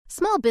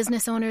Small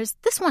business owners,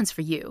 this one's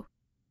for you.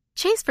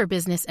 Chase for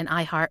Business and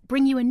iHeart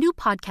bring you a new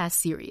podcast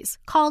series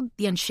called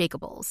The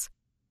Unshakables.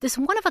 This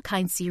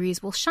one-of-a-kind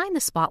series will shine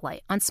the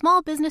spotlight on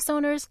small business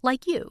owners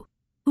like you,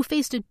 who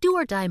faced a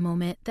do-or-die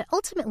moment that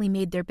ultimately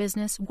made their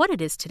business what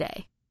it is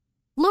today.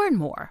 Learn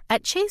more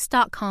at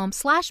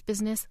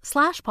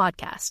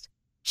chase.com/business/podcast.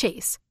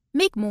 Chase,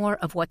 make more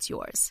of what's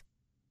yours.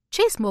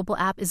 Chase mobile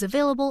app is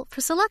available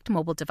for select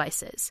mobile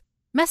devices.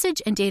 Message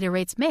and data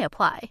rates may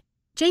apply.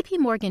 J.P.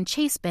 Morgan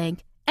Chase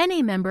Bank,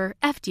 N.A. member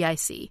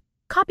FDIC.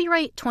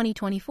 Copyright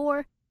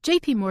 2024,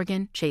 J.P.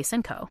 Morgan Chase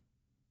 & Co.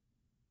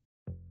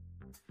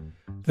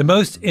 The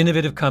most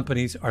innovative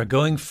companies are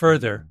going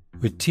further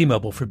with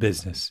T-Mobile for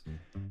Business.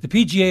 The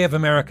PGA of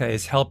America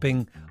is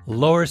helping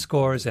lower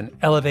scores and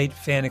elevate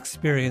fan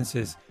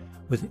experiences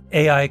with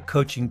AI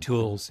coaching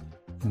tools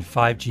and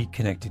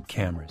 5G-connected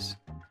cameras.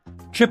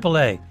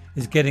 AAA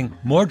is getting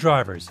more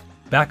drivers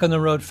back on the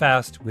road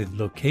fast with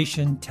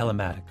location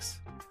telematics.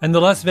 And the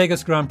Las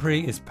Vegas Grand Prix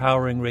is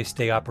powering race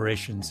day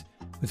operations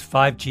with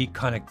 5G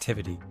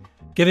connectivity,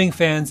 giving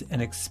fans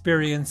an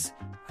experience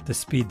at the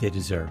speed they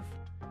deserve.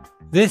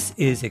 This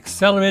is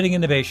accelerating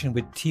innovation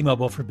with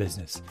T-Mobile for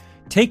Business.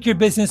 Take your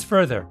business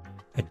further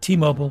at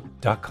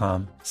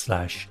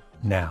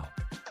T-Mobile.com/now.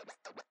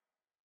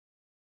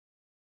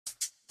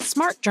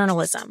 Smart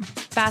journalism.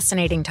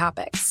 Fascinating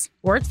topics.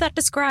 Words that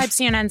describe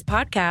CNN's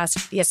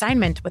podcast, The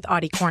Assignment with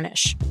Audie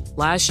Cornish.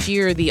 Last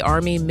year, the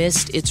Army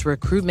missed its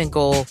recruitment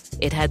goal.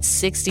 It had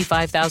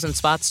 65,000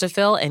 spots to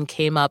fill and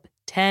came up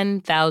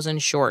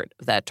 10,000 short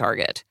of that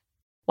target.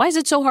 Why is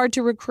it so hard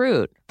to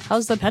recruit?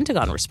 How's the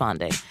Pentagon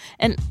responding?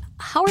 And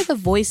how are the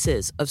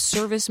voices of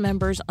service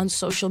members on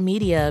social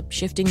media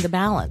shifting the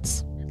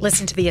balance?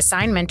 Listen to The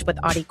Assignment with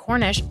Audie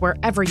Cornish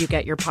wherever you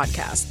get your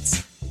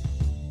podcasts.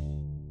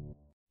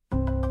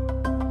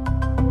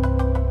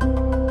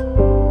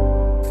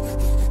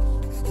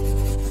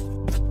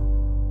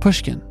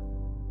 Pushkin.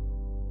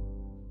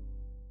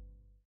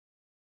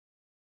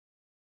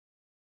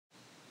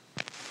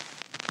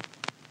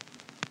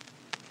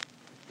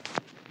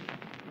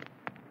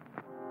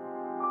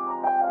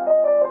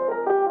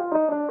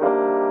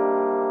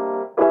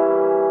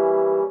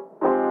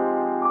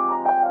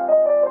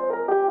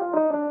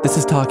 This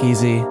is Talk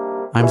Easy.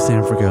 I'm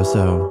Sam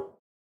Fragoso.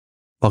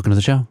 Welcome to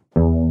the show.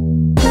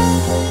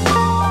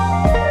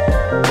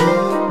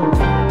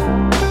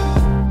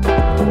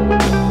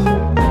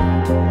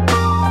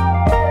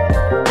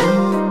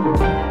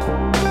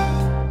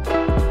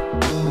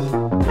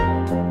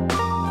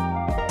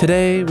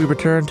 Today, we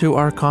return to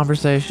our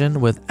conversation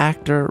with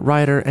actor,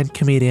 writer, and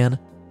comedian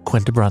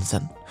Quinta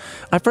Brunson.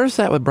 I first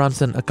sat with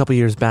Brunson a couple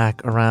years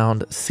back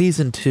around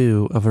season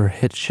 2 of her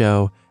hit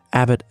show,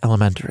 Abbott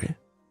Elementary.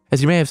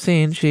 As you may have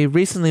seen, she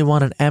recently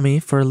won an Emmy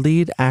for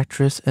lead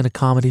actress in a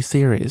comedy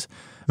series,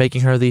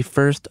 making her the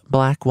first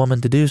Black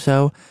woman to do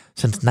so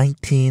since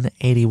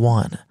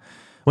 1981.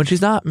 When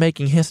she's not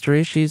making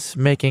history, she's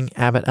making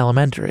Abbott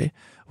Elementary,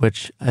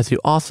 which, as you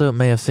also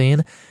may have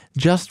seen,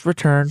 just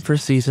returned for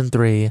season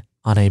 3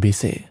 on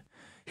ABC.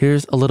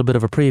 Here's a little bit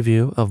of a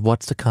preview of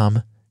what's to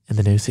come in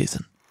the new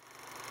season.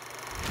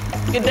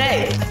 Good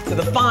day to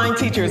the fine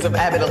teachers of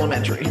Abbott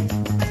Elementary.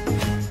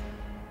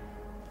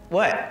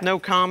 What? No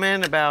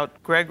comment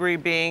about Gregory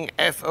being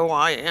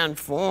F-O-I-N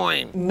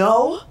foin.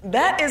 No,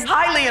 that is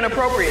highly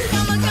inappropriate.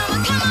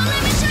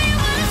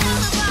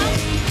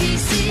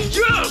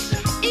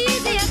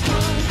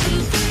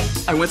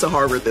 I went to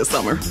Harvard this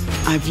summer.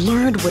 I've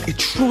learned what it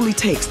truly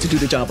takes to do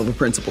the job of a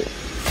principal.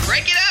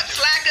 Break it up,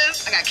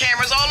 slackers. I got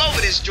cameras all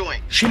over this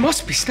joint. She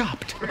must be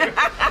stopped.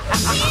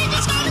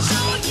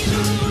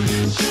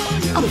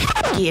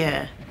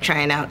 Yeah,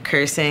 trying out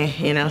cursing,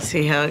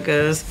 see how it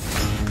goes.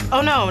 Oh,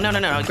 no.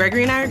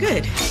 Gregory and I are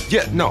good.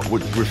 Yeah, no,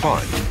 we're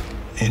fine.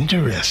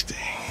 Interesting.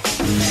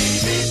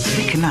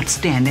 We cannot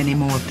stand any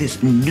more of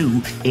this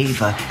new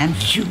Ava, and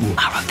you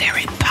are a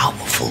very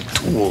powerful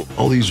tool.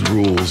 All these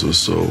rules are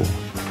so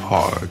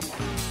hard.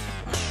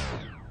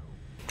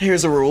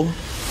 Here's a rule.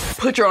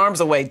 Put your arms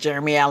away,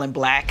 Jeremy Allen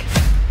Black.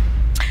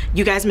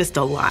 You guys missed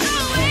a lot.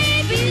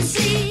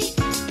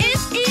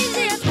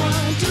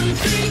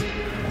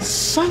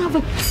 Son of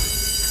a...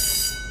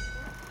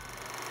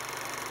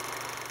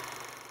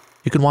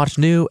 You can watch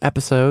new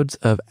episodes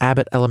of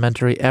Abbott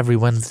Elementary every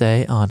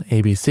Wednesday on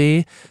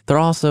ABC. They're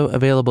also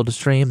available to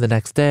stream the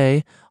next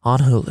day on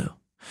Hulu.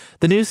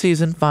 The new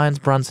season finds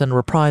Brunson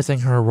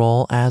reprising her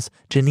role as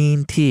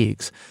Janine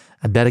Teagues,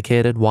 a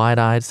dedicated,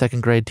 wide-eyed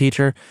second-grade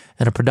teacher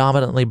in a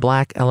predominantly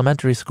Black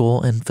elementary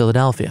school in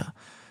Philadelphia.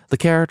 The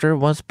character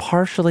was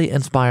partially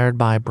inspired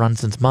by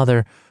Brunson's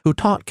mother, who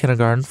taught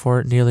kindergarten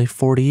for nearly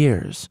 40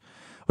 years.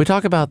 We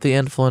talk about the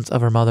influence of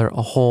her mother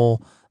a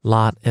whole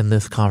lot in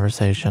this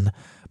conversation,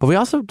 but we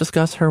also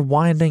discuss her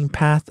winding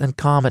path in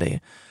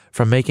comedy,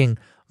 from making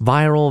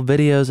viral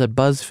videos at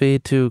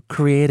BuzzFeed to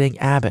creating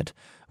Abbott,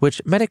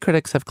 which many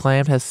critics have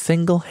claimed has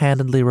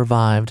single-handedly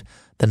revived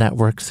the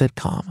network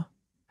sitcom.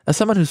 As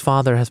someone whose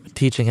father has been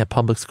teaching at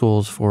public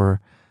schools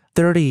for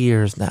 30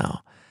 years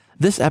now,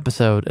 this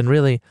episode, and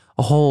really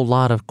a whole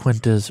lot of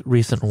Quinta's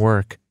recent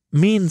work,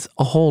 means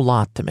a whole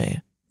lot to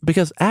me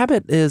because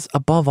Abbott is,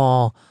 above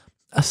all,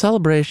 a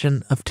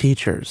celebration of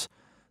teachers,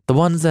 the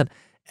ones that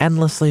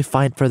endlessly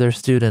fight for their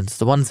students,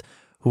 the ones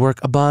who work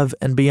above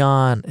and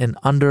beyond in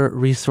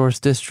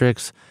under-resourced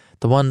districts,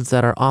 the ones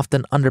that are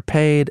often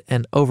underpaid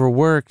and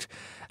overworked,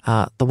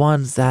 the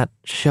ones that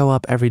show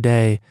up every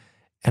day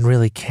and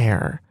really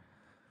care.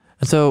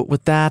 And so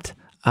with that,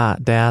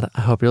 Dad,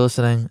 I hope you're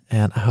listening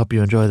and I hope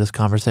you enjoy this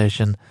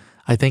conversation.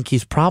 I think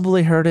he's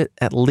probably heard it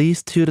at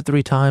least 2 to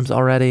 3 times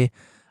already.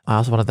 I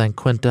also want to thank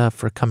Quinta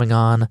for coming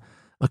on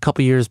a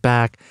couple years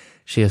back.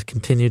 She has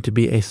continued to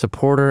be a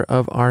supporter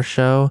of our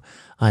show.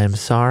 I am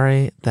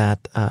sorry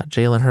that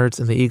Jalen Hurts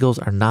and the Eagles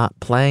are not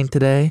playing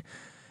today.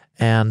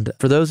 And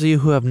for those of you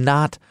who have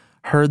not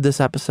heard this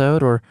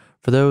episode, or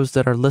for those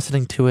that are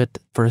listening to it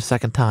for a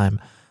second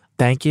time,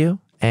 thank you,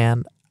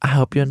 and I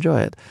hope you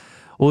enjoy it.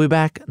 We'll be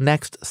back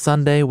next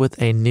Sunday with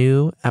a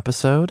new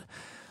episode.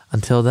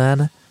 Until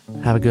then,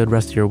 have a good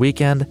rest of your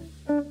weekend.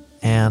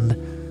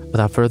 And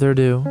without further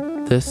ado,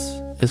 this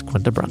is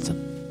Quinta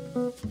Brunson.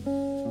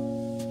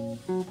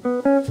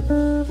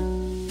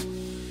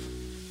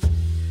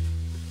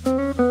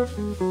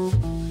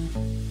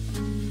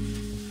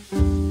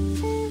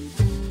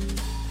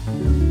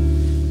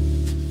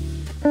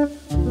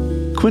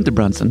 Quinta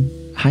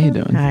Brunson, how you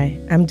doing? Hi,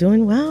 I'm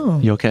doing well.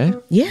 You okay?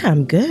 Yeah,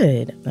 I'm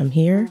good. I'm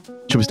here.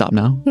 Should we stop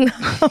now?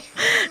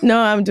 No,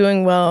 I'm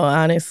doing well,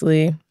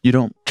 honestly. You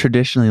don't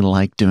traditionally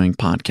like doing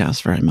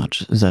podcasts very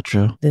much. Is that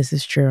true? This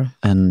is true.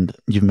 And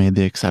you've made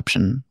the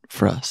exception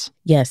for us.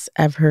 Yes,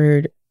 I've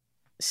heard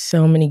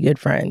so many good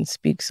friends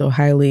speak so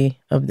highly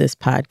of this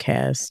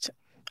podcast.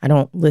 I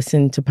don't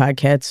listen to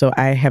podcasts, so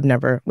I have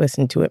never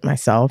listened to it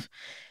myself.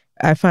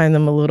 I find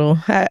them a little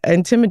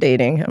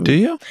intimidating. Do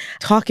you?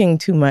 Talking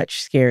too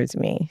much scares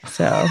me.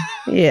 So,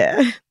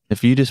 yeah.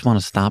 If you just want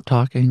to stop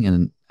talking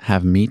and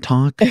have me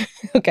talk,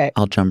 okay,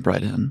 I'll jump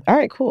right in. All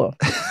right, cool.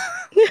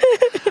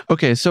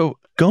 Okay, so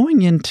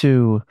going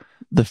into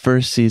the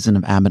first season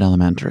of Abbott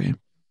Elementary,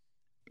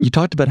 you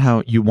talked about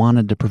how you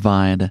wanted to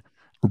provide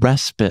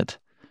respite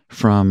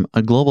from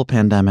a global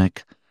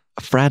pandemic,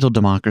 a fragile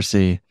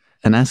democracy,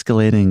 an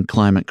escalating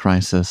climate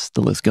crisis,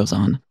 the list goes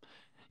on.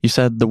 You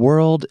said the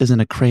world is in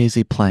a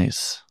crazy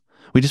place.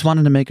 We just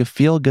wanted to make a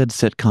feel-good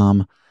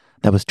sitcom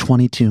that was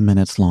 22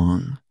 minutes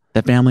long,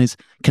 that families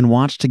can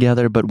watch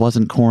together but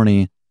wasn't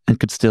corny and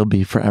could still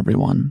be for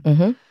everyone.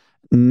 Mm-hmm.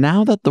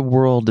 Now that the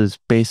world is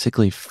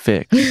basically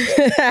fixed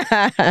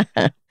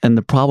and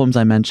the problems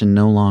I mentioned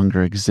no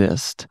longer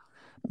exist,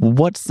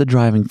 what's the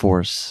driving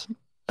force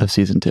of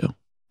season 2?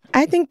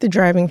 I think the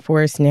driving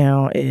force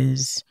now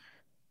is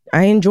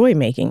I enjoy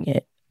making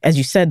it. As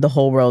you said, the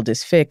whole world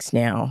is fixed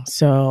now.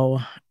 So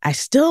I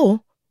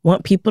still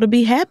want people to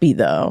be happy,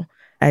 though.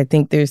 I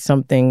think there's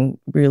something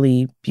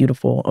really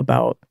beautiful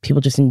about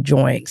people just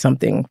enjoying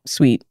something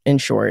sweet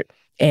and short.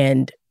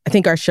 And I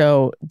think our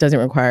show doesn't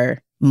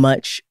require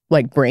much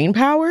brain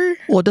power.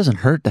 Well, it doesn't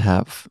hurt to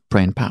have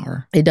brain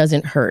power. It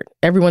doesn't hurt.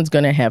 Everyone's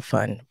going to have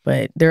fun.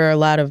 But there are a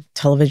lot of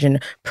television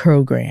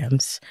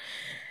programs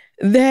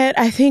that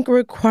I think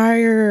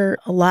require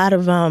a lot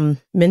of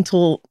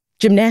mental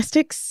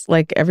gymnastics.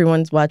 Like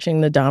everyone's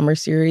watching the Dahmer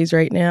series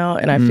right now.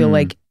 And I feel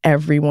like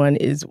everyone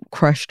is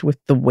crushed with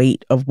the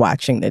weight of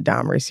watching the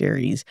Dahmer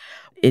series.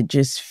 It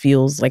just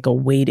feels like a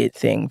weighted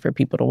thing for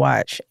people to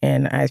watch.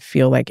 And I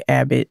feel like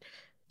Abbott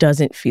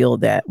doesn't feel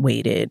that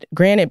weighted.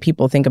 Granted,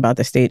 people think about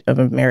the state of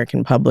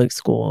American public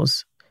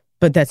schools,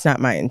 but that's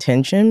not my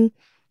intention.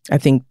 I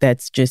think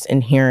that's just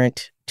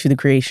inherent to the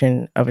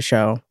creation of a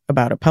show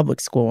about a public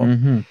school.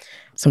 Mm-hmm.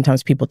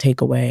 Sometimes people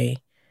take away,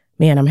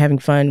 man, I'm having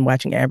fun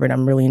watching Abbott.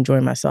 I'm really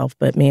enjoying myself.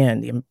 But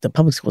man, the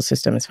public school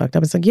system is fucked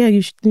up. It's like, yeah,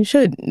 you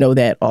should know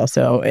that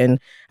also. And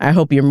I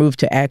hope you're moved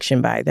to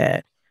action by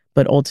that.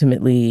 But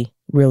ultimately,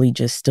 really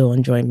just still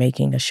enjoy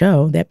making a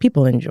show that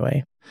people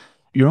enjoy.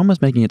 You're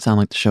almost making it sound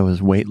like the show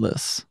is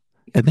weightless.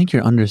 I think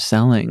you're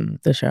underselling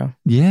the show.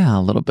 Yeah, a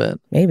little bit.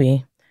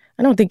 Maybe.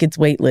 I don't think it's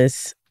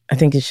weightless. I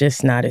think it's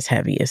just not as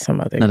heavy as some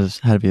others. Not as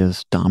heavy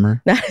as Dahmer?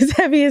 Not as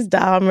heavy as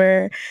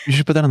Dahmer. You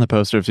should put that on the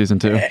poster of season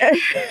 2.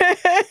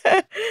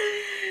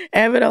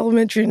 Abbott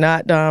Elementary,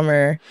 not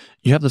Dahmer.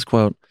 You have this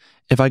quote,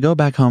 "If I go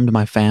back home to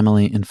my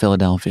family in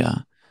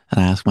Philadelphia and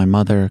I ask my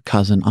mother,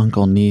 cousin,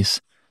 uncle,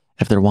 niece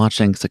if they're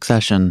watching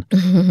Succession,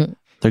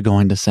 they're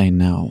going to say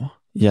no.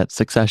 Yet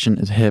Succession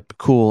is hip,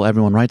 cool,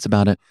 everyone writes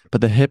about it, but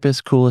the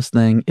hippest, coolest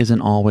thing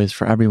isn't always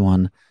for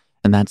everyone,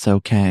 and that's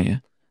okay.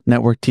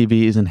 Network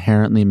TV is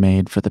inherently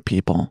made for the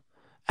people.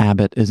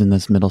 Abbott is in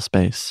this middle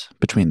space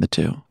between the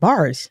two."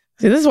 Bars.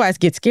 See, this is why I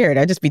get scared.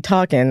 I just be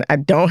talking. I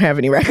don't have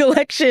any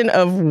recollection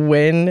of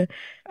when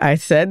I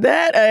said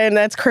that, and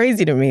that's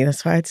crazy to me.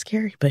 That's why it's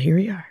scary, but here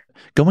we are.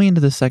 Going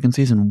into the second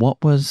season,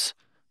 what was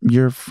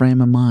your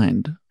frame of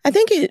mind? I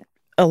think it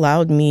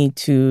allowed me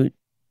to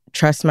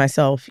trust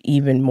myself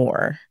even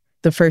more.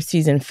 The first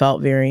season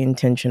felt very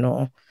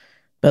intentional,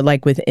 but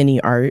like with any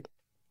art,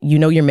 you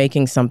know you're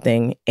making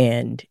something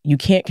and you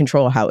can't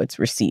control how it's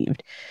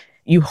received.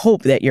 You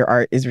hope that your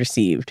art is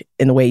received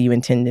in the way you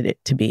intended it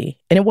to be.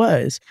 And it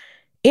was.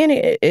 And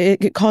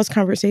it caused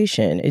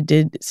conversation. It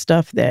did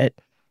stuff that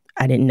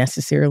I didn't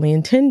necessarily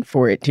intend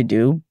for it to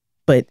do,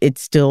 but it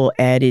still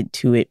added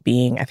to it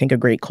being, I think, a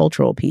great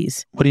cultural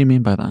piece. What do you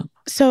mean by that?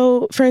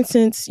 So, for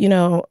instance,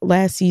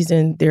 last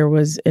season, there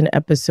was an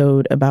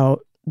episode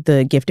about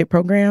the gifted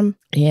program.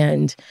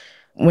 And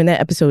when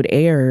that episode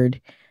aired,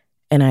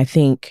 and I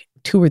think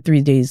 2 or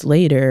 3 days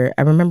later,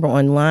 I remember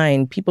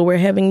online, people were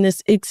having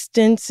this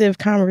extensive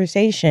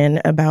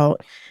conversation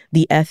about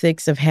the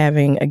ethics of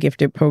having a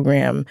gifted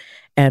program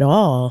at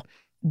all.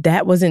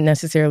 That wasn't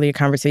necessarily a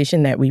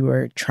conversation that we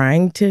were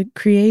trying to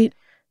create.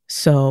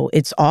 So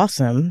it's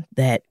awesome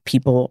that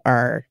people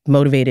are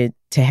motivated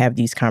to have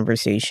these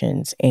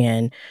conversations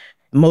and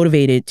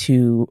motivated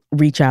to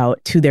reach out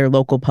to their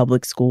local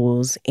public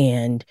schools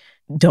and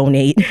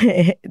donate.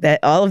 That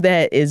all of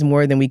that is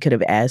more than we could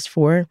have asked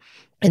for.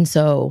 And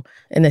so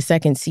in the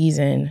second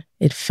season,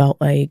 it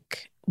felt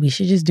like we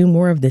should just do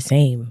more of the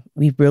same.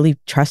 We really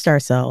trust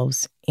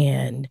ourselves,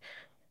 and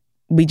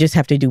we just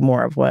have to do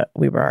more of what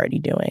we were already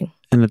doing.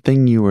 And the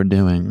thing you were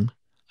doing,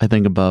 I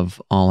think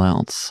above all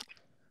else,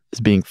 is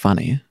being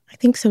funny. I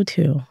think so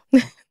too.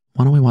 Why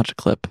don't we watch a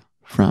clip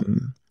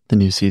from the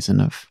new season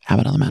of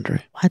Abbott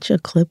Elementary? Watch a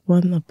clip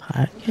on the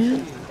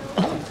podcast?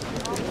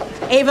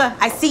 Oh. Ava,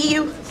 I see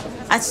you.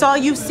 I saw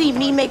you see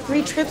me make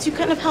 3 trips. You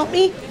couldn't have helped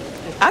me?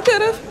 I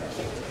could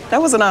have.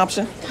 That was an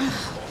option.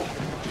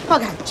 Oh,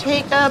 God,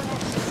 Jacob.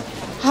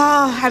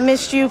 Oh, I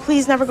missed you.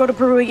 Please never go to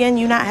Peru again.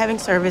 You not having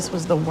service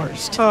was the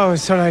worst. Oh,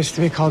 it's so nice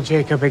to be called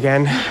Jacob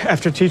again.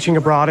 After teaching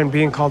abroad and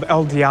being called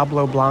El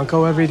Diablo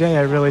Blanco every day,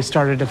 I really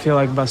started to feel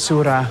like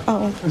basura.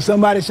 Oh. Did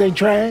somebody say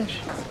trash?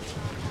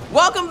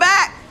 Welcome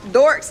back,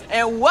 dorks,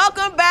 and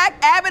welcome back,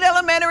 Abbott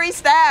Elementary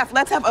staff.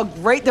 Let's have a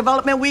great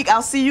development week.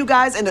 I'll see you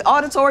guys in the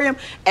auditorium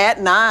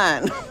at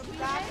 9.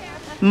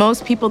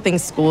 Most people think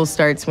school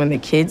starts when the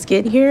kids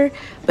get here,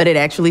 but it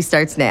actually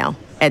starts now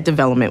at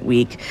Development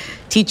Week.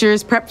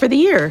 Teachers prep for the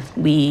year.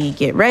 We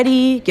get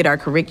ready, get our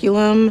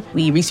curriculum,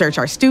 we research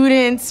our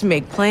students,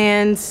 make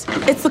plans.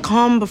 It's the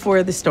calm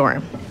before the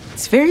storm.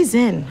 It's very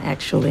zen,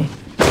 actually.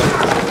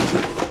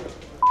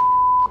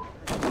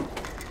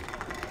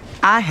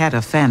 I had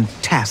a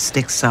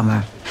fantastic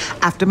summer.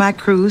 After my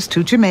cruise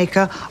to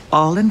Jamaica,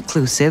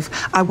 all-inclusive,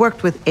 I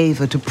worked with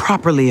Ava to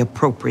properly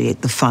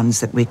appropriate the funds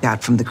that we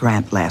got from the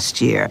grant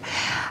last year.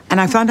 And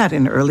I found out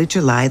in early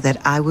July that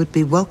I would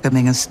be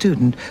welcoming a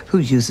student who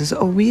uses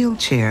a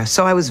wheelchair.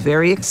 So I was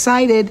very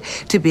excited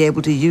to be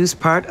able to use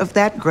part of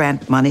that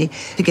grant money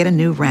to get a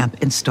new ramp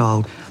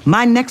installed.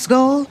 My next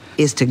goal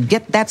is to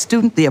get that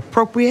student the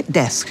appropriate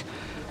desk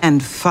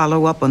and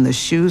follow up on the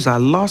shoes I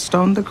lost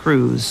on the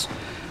cruise.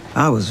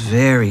 I was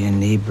very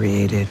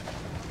inebriated.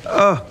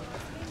 Oh,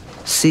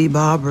 sea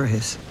Barbara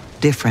is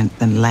different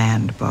than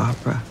land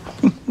Barbara.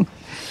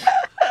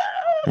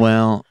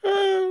 Well,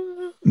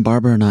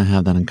 Barbara and I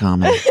have that in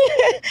common.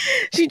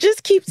 She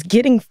just keeps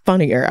getting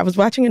funnier. I was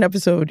watching an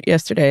episode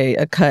yesterday,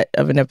 a cut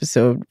of an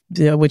episode,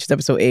 which is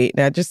episode 8,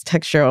 and I just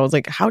text her. I was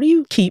like, how do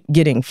you keep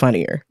getting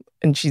funnier?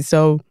 And she's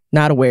so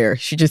not aware.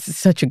 She just is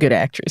such a good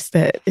actress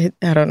that,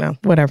 I don't know,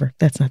 whatever.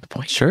 That's not the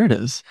point. Sure it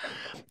is.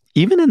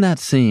 Even in that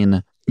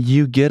scene,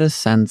 you get a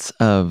sense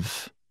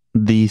of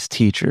these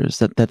teachers,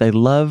 that they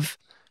love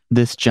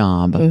this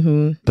job,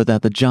 but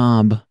that the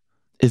job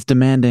is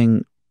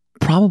demanding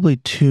probably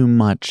too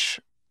much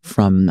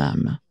from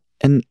them.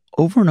 And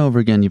over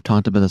again, you've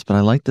talked about this, but I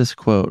like this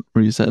quote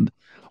where you said,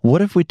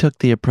 what if we took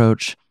the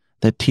approach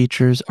that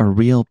teachers are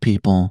real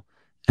people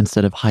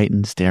instead of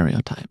heightened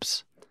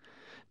stereotypes?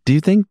 Do you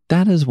think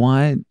that is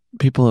why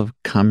people have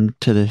come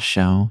to this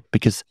show?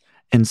 Because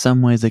in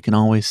some ways, they can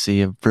always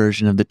see a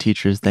version of the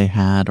teachers they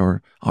had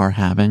or are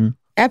having?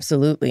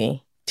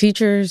 Absolutely.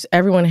 Teachers,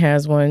 everyone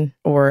has one,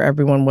 or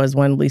everyone was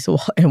one. Lisa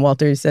and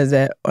Walter says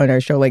that on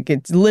our show. Like,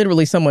 it's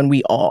literally someone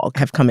we all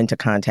have come into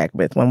contact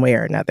with one way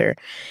or another.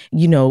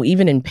 You know,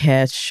 even in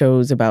past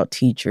shows about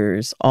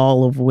teachers,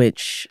 all of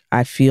which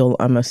I feel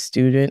I'm a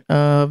student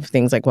of,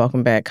 things like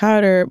Welcome Back,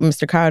 Kotter,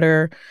 Mr.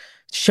 Kotter,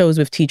 shows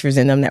with teachers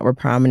in them that were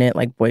prominent,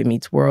 like Boy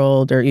Meets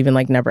World, or even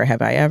like Never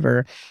Have I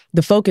Ever.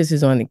 The focus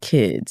is on the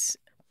kids.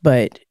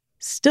 But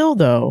still,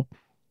 though,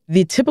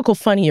 the typical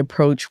funny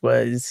approach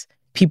was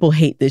people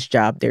hate this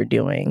job they're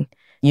doing.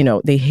 You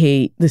know, they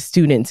hate the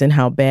students and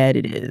how bad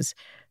it is.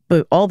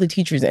 But all the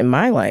teachers in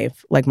my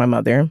life, like my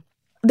mother,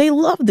 they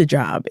love the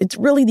job. It's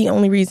really the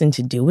only reason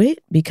to do it,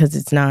 because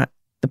it's not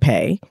the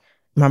pay.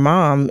 My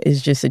mom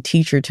is just a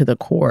teacher to the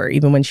core.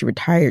 Even when she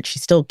retired, she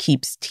still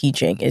keeps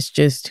teaching. It's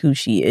just who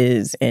she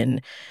is.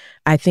 And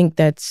I think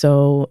that's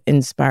so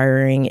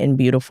inspiring and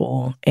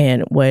beautiful.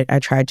 And what I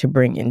tried to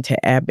bring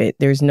into Abbott,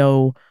 there's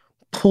no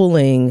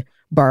pulling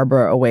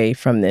Barbara away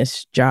from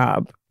this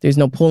job. There's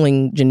no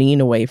pulling Janine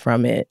away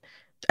from it.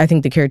 I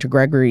think the character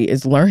Gregory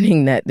is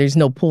learning that there's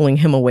no pulling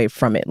him away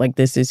from it. Like,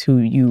 this is who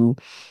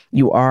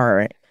you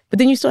are. But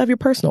then you still have your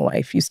personal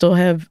life. You still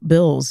have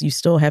bills. You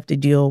still have to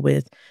deal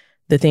with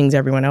the things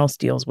everyone else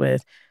deals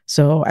with.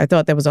 So I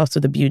thought that was also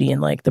the beauty in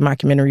like the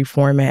mockumentary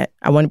format.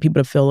 I wanted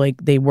people to feel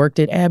like they worked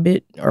at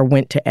Abbott or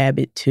went to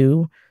Abbott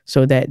too,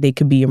 so that they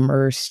could be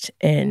immersed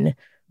in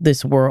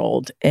this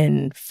world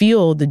and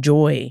feel the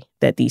joy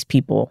that these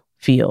people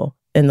feel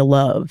and the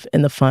love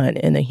and the fun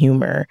and the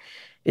humor.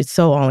 It's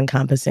so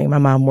all-encompassing. My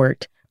mom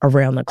worked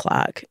around the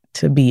clock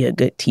to be a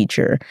good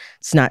teacher.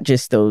 It's not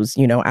just those,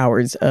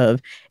 hours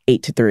of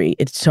 8 to 3.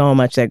 It's so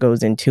much that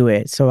goes into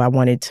it. So I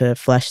wanted to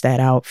flesh that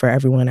out for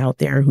everyone out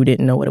there who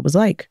didn't know what it was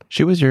like.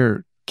 She was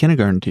your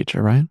kindergarten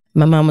teacher, right?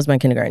 My mom was my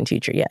kindergarten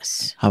teacher,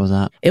 yes. How was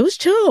that? It was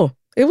chill.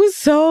 It was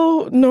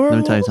so normal.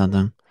 Let me tell you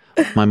something.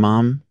 My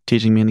mom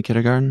teaching me in the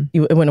kindergarten. It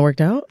wouldn't have worked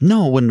out?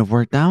 No, it wouldn't have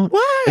worked out.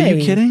 Why? Are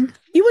you kidding?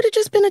 You would have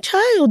just been a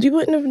child. You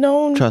wouldn't have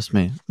known. Trust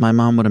me, my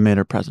mom would have made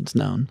her presence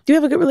known. Do you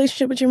have a good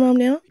relationship with your mom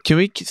now? Can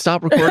we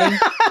stop recording?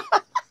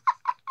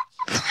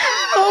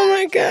 Oh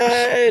my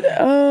God.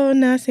 Oh,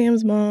 not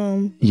Sam's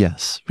mom.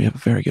 Yes, we have a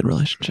very good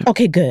relationship.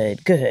 Okay, good.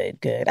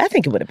 I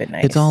think it would have been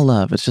nice. It's all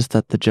love. It's just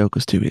that the joke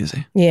was too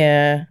easy.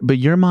 Yeah. But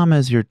your mom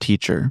is your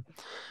teacher.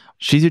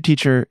 She's your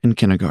teacher in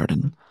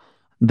kindergarten.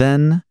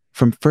 Then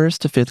from 1st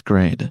to 5th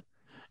grade,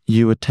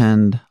 you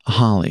attend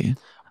Holly,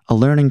 a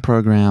learning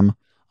program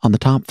on the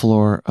top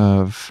floor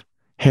of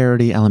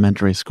Harrity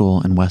Elementary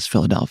School in West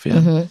Philadelphia.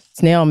 Mm-hmm.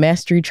 It's now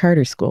Mastery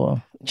Charter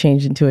School,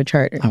 changed into a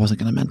charter. I wasn't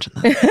going to mention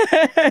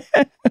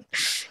that.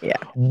 Yeah.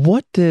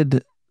 What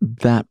did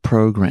that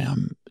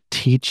program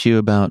teach you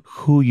about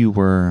who you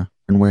were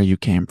and where you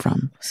came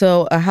from?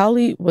 So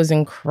Holly was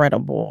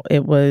incredible.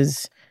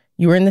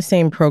 You were in the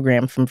same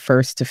program from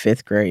 1st to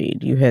 5th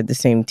grade. You had the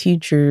same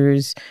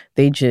teachers.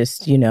 They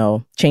just,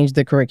 changed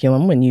the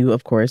curriculum when you,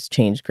 of course,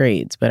 changed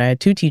grades. But I had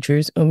 2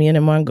 teachers, Umian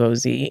and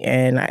Mongozi,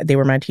 and they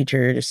were my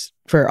teachers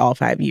for all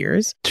 5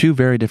 years. 2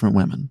 very different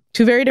women.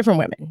 2 very different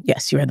women.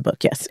 Yes, you read the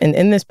book, yes. And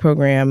in this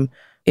program,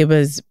 it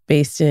was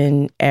based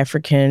in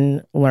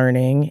African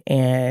learning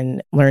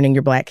and learning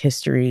your Black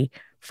history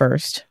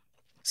first.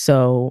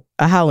 So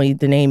Ahali,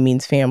 the name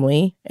means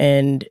family,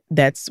 and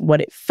that's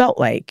what it felt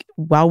like.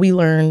 While we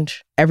learned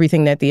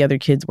everything that the other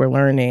kids were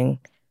learning,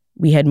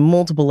 we had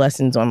multiple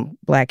lessons on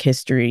Black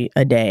history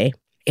a day,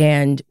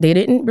 and they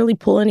didn't really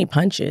pull any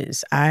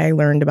punches. I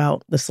learned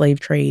about the slave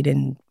trade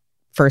in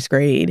 1st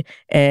grade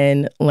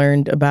and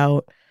learned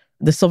about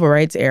the civil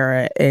rights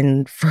era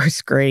in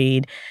 1st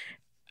grade.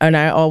 And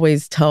I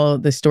always tell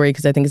the story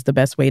because I think it's the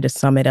best way to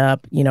sum it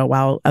up,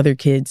 while other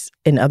kids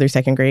in other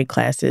 2nd grade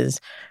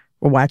classes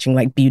were watching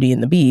like Beauty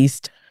and the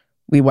Beast,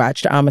 we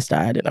watched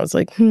Amistad, and I was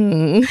like,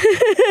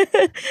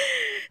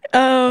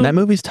 That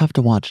movie's tough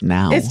to watch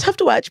now. It's tough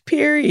to watch,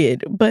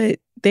 period. But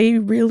they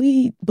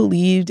really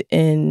believed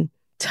in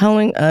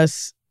telling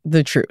us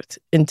the truth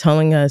and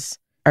telling us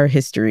our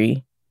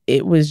history.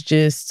 It was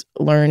just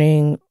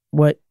learning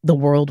what the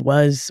world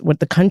was, what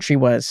the country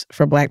was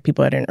for Black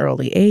people at an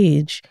early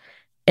age.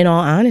 In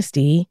all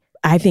honesty,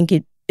 I think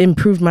it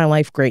improved my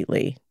life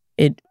greatly.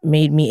 It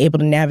made me able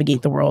to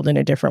navigate the world in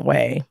a different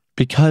way.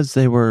 Because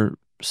they were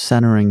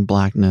centering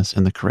Blackness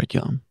in the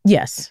curriculum.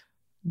 Yes.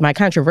 My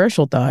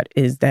controversial thought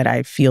is that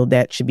I feel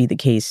that should be the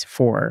case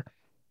for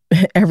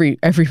every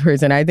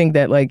person. I think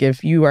that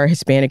if you are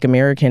Hispanic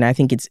American, I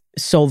think it's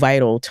so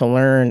vital to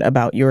learn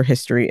about your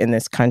history in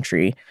this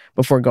country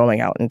before going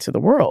out into the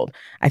world.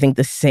 I think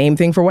the same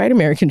thing for white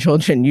American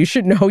children. You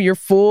should know your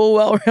full,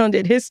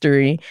 well-rounded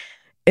history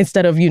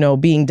instead of,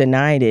 being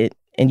denied it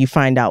and you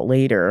find out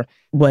later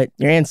what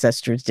your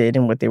ancestors did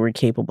and what they were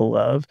capable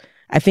of.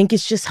 I think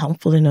it's just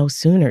helpful to know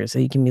sooner so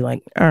you can be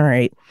like, all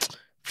right,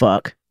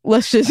 fuck.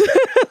 Let's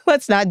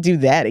not do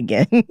that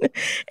again.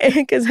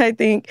 Because I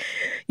think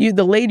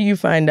the later you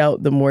find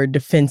out, the more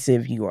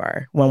defensive you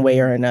are one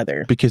way or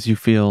another. Because you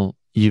feel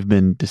you've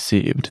been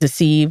deceived.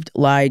 Deceived,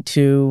 lied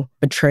to,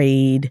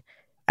 betrayed.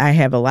 I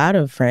have a lot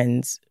of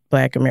friends,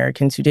 Black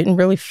Americans, who didn't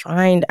really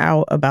find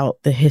out about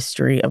the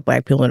history of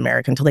Black people in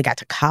America until they got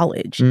to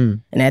college.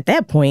 And at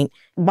that point,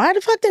 why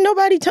the fuck did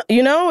nobody tell?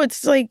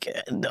 It's like,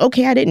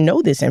 okay, I didn't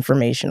know this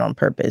information on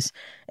purpose.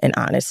 And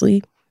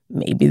honestly,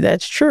 maybe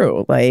that's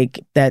true.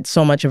 That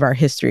so much of our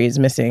history is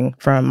missing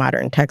from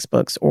modern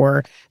textbooks,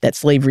 or that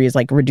slavery is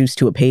reduced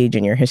to a page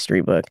in your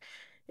history book.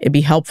 It'd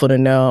be helpful to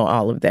know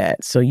all of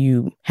that so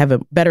you have a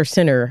better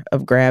center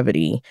of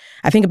gravity.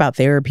 I think about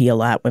therapy a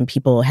lot when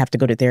people have to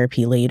go to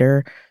therapy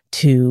later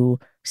to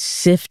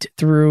sift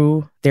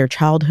through their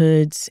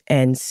childhoods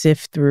and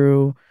sift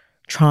through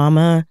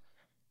trauma.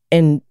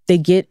 And they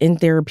get in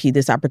therapy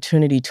this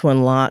opportunity to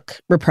unlock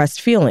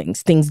repressed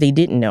feelings, things they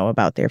didn't know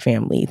about their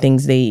family,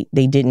 things they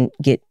didn't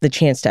get the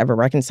chance to ever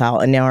reconcile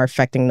and now are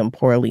affecting them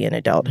poorly in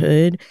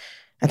adulthood.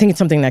 I think it's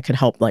something that could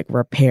help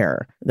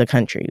repair the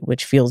country,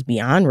 which feels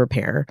beyond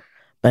repair.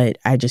 But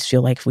I just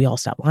feel like if we all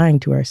stop lying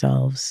to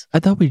ourselves. I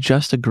thought we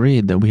just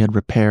agreed that we had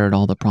repaired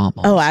all the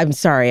problems. Oh, I'm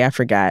sorry. I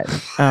forgot.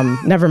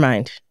 Never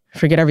mind.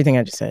 Forget everything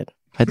I just said.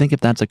 I think if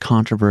that's a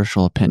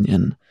controversial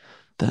opinion,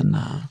 then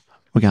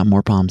we got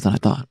more problems than I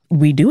thought.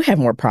 We do have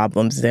more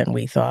problems than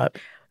we thought.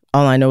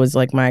 All I know is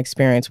my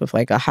experience with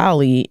a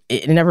Holly,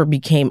 it never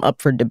became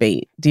up for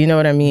debate. Do you know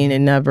what I mean? It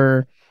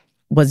never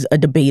was a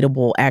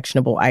debatable,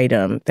 actionable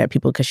item that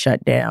people could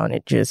shut down.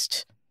 It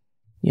just,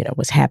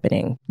 was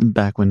happening.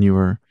 Back when you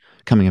were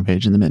coming of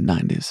age in the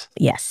mid-90s.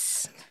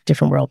 Yes.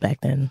 different world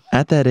back then.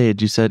 At that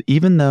age, you said,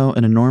 even though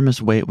an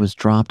enormous weight was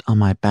dropped on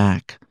my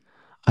back,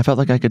 I felt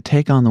like I could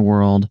take on the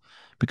world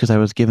because I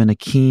was given a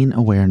keen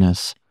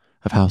awareness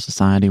of how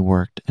society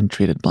worked and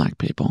treated Black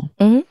people.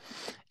 Mm-hmm.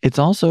 It's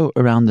also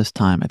around this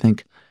time, I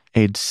think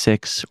age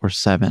 6 or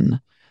 7,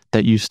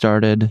 that you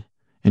started,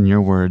 in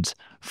your words,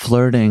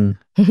 flirting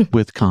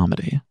with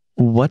comedy.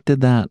 What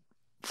did that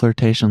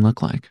flirtation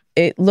look like?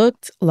 It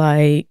looked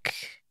like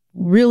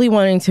really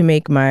wanting to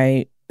make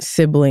my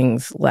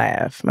siblings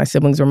laugh. My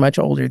siblings were much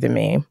older than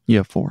me. You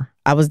have 4.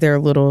 I was their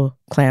little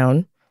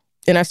clown.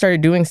 And I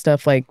started doing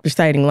stuff like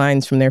reciting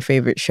lines from their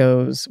favorite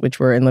shows, which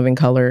were In Living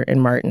Color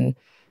and Martin.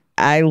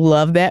 I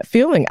loved that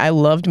feeling. I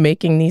loved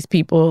making these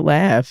people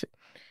laugh.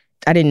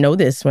 I didn't know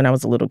this when I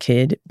was a little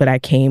kid, but I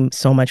came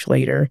so much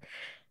later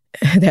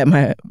that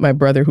my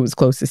brother, who was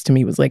closest to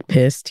me, was like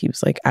pissed. He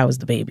was like, I was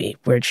the baby.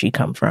 Where'd she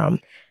come from?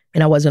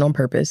 And I wasn't on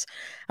purpose.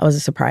 I was a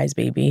surprise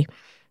baby.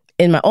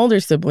 And my older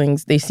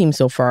siblings, they seemed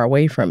so far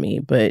away from me,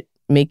 but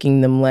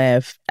making them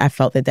laugh, I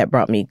felt that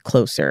brought me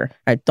closer.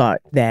 I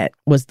thought that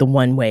was the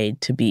one way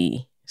to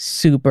be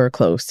super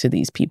close to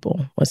these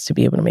people, was to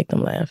be able to make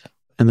them laugh.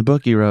 In the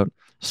book you wrote,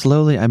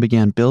 slowly I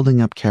began building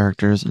up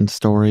characters and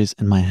stories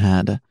in my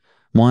head,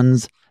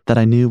 ones that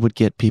I knew would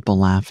get people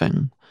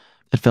laughing.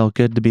 It felt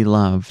good to be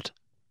loved,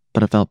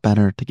 but it felt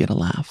better to get a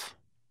laugh.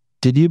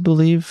 Did you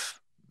believe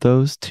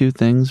those two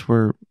things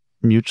were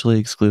mutually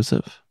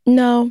exclusive?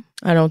 No,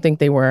 I don't think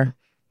they were.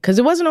 Because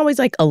it wasn't always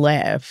like a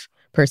laugh,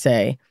 per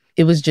se.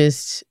 It was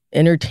just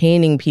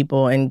entertaining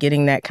people and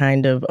getting that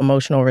kind of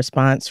emotional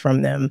response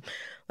from them.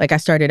 Like, I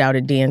started out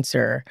a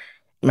dancer.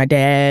 My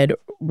dad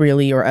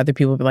really, or other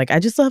people, would be like, I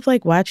just love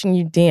like watching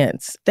you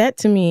dance. That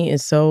to me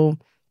is so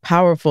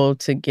powerful,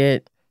 to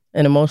get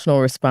an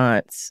emotional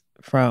response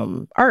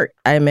from art.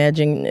 I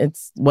imagine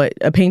it's what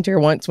a painter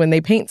wants when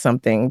they paint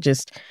something,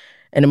 just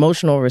an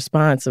emotional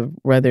response of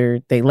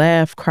whether they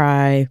laugh,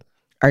 cry,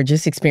 or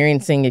just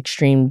experiencing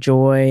extreme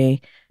joy.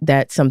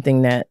 That's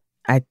something that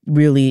I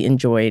really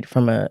enjoyed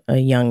from a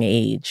young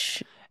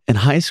age. In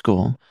high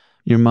school,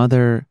 your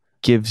mother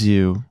gives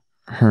you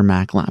her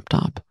Mac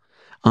laptop.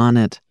 On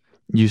it,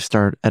 you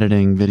start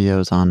editing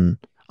videos on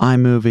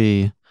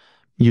iMovie,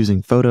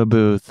 using Photo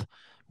Booth.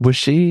 Was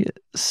she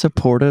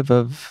supportive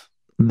of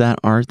that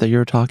art that you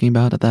were talking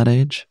about at that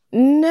age?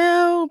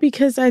 No,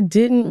 because I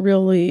didn't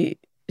really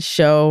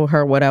show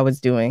her what I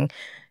was doing.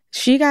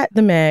 She got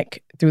the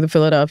Mac through the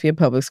Philadelphia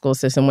public school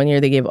system. One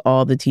year they gave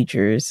all the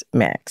teachers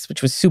Macs,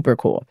 which was super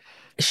cool.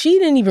 She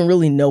didn't even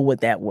really know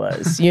what that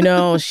was. You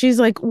know, she's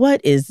like,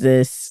 what is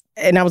this?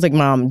 And I was like,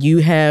 Mom, you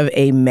have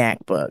a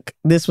MacBook.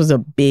 This was a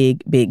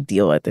big, big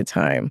deal at the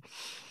time.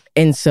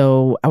 And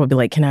so I would be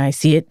like, can I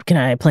see it? Can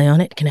I play on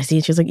it? Can I see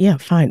it? She's like, yeah,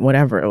 fine,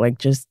 whatever. Like,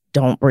 just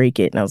don't break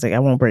it. And I was like, I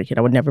won't break it.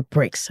 I would never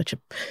break such a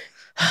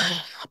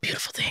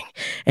beautiful thing.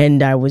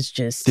 And I was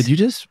just... Did you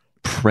just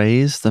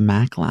praise the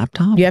Mac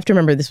laptop? You have to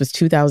remember, this was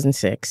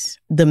 2006.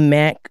 The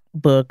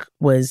MacBook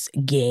was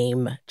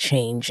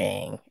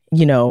game-changing.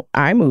 You know,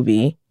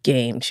 iMovie,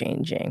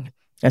 game-changing.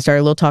 I started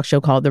a little talk show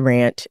called The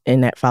Rant,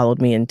 and that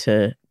followed me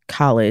into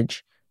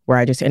college, where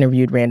I just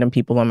interviewed random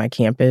people on my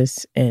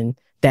campus, and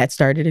that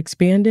started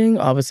expanding.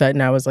 All of a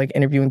sudden, I was like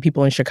interviewing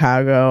people in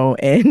Chicago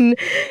and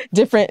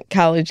different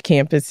college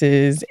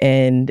campuses,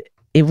 and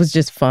it was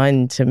just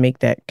fun to make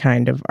that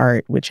kind of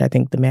art, which I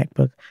think the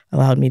MacBook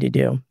allowed me to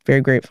do.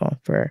 Very grateful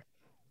for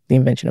the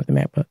invention of the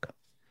MacBook.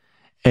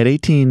 At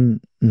 18,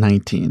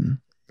 19,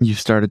 you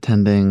start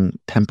attending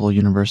Temple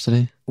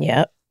University?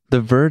 Yep.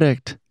 The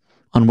verdict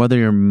on whether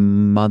your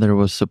mother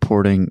was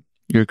supporting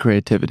your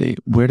creativity,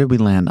 where did we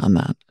land on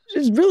that?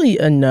 It's really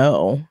a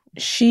no.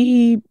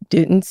 She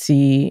didn't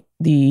see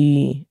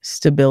the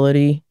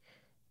stability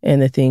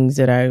and the things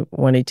that I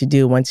wanted to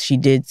do once she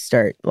did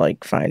start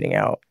like finding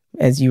out.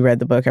 As you read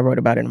the book, I wrote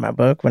about it in my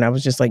book, when I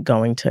was just like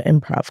going to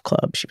improv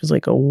club. She was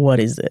like, oh, what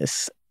is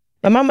this?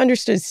 My mom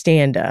understood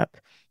stand-up.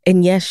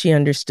 And yes, she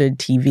understood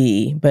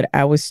TV, but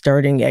I was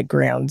starting at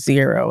ground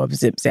zero of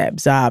Zip, Zap,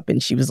 Zop.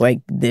 And she was like,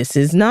 this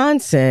is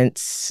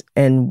nonsense,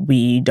 and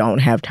we don't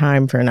have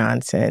time for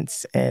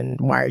nonsense. And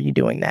why are you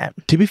doing that?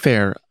 To be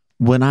fair,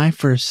 when I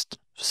first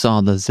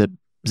saw the Zip,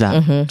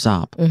 Zap,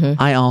 Zop,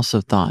 I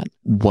also thought,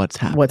 what's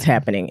happening? What's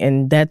happening?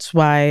 And that's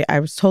why I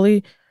was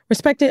totally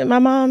respected my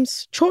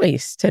mom's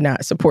choice to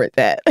not support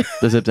that.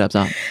 The Zip, Zap,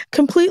 Zop.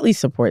 Completely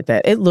support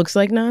that. It looks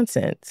like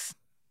nonsense.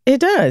 It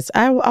does.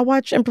 I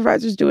watch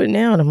improvisers do it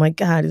now, and I'm like,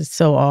 God, it's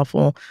so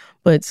awful.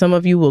 But some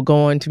of you will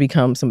go on to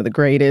become some of the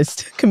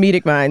greatest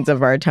comedic minds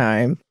of our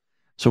time.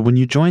 So when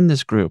you joined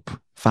this group,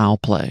 Foul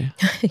Play,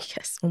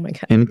 yes, oh my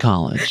God, in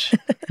college,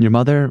 your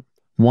mother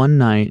one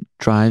night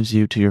drives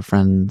you to your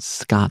friend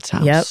Scott's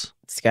house. Yep,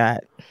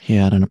 Scott. He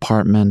had an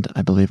apartment,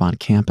 I believe, on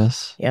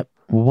campus. Yep.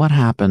 What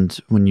happened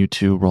when you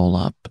two roll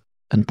up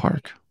and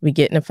park? We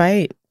get in a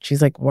fight.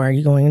 She's like, why are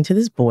you going into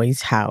this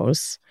boy's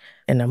house?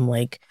 And I'm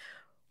like,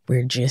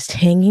 we're just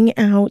hanging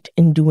out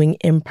and doing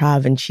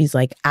improv. And she's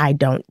like, I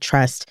don't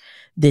trust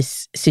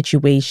this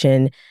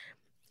situation.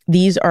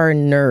 These are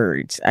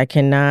nerds. I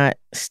cannot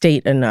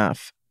state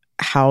enough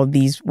how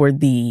these were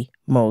the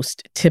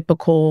most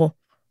typical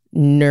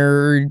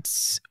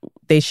nerds.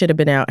 They should have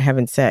been out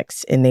having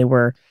sex, and they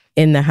were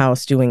in the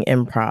house doing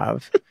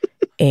improv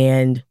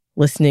and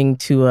listening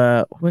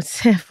to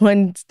what's that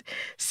one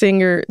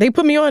singer? They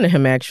put me on to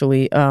him,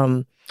 actually.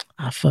 I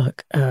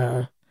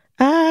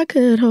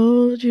could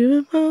hold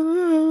you.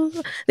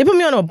 They put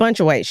me on a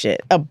bunch of white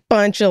shit. A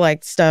bunch of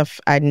like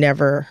stuff I'd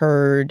never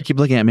heard. Keep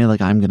looking at me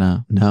like I'm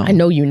gonna know. I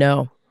know you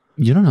know.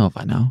 You don't know if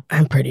I know.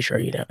 I'm pretty sure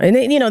you know. And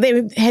they,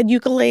 they had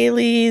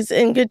ukuleles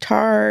and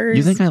guitars.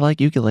 You think I like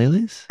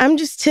ukuleles? I'm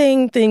just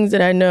saying things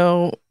that I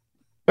know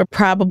are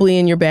probably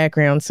in your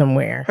background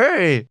somewhere.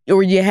 Hey!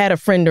 Or you had a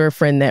friend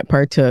that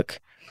partook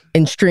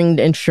in stringed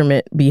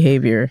instrument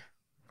behavior.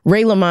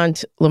 Ray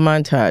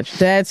Lamontage.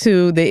 That's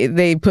who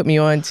they put me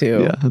on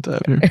to. Yeah, that's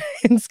out here.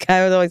 And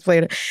Sky was always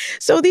playing it.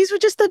 So these were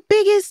just the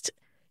biggest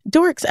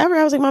dorks ever.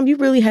 I was like, Mom, you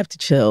really have to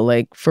chill,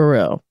 like, for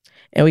real.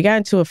 And we got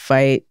into a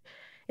fight,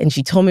 and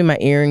she told me my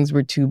earrings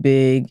were too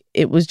big.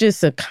 It was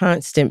just a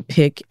constant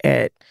pick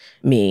at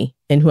me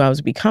and who I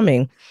was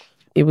becoming.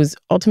 It was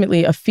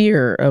ultimately a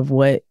fear of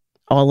what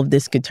all of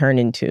this could turn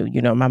into.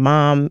 My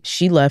mom,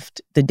 she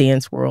left the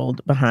dance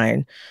world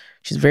behind.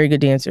 She's a very good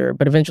dancer,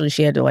 but eventually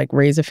she had to like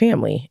raise a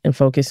family and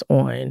focus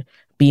on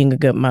being a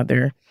good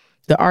mother.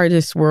 The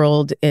artist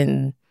world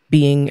and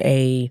being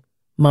a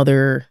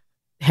mother,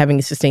 having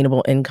a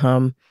sustainable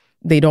income,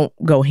 they don't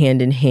go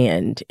hand in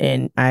hand.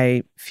 And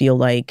I feel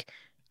like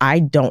I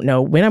don't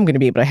know when I'm going to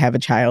be able to have a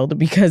child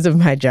because of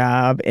my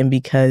job and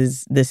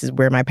because this is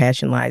where my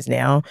passion lies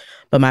now.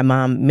 But my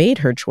mom made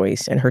her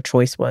choice, and her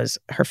choice was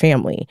her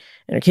family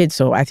and her kids.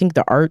 So I think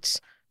the arts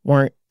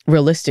weren't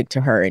realistic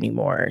to her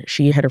anymore.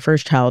 She had her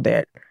first child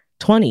at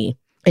 20,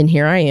 and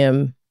here I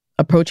am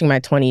approaching my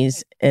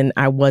 20s, and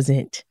I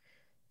wasn't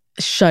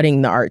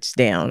shutting the arts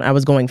down. I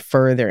was going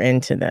further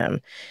into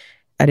them.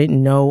 I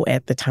didn't know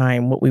at the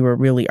time what we were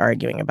really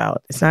arguing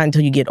about. It's not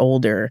until you get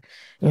older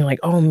and you're like,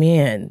 oh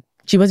man,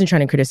 she wasn't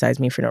trying to criticize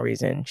me for no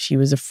reason. She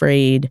was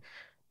afraid.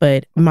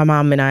 But my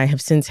mom and I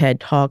have since had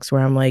talks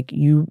where I'm like,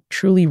 you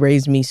truly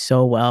raised me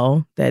so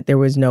well that there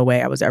was no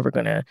way I was ever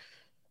going to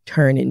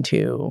turn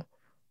into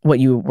what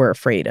you were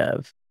afraid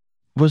of.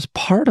 Was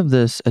part of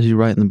this, as you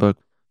write in the book,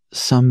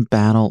 some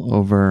battle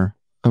over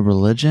a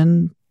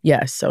religion?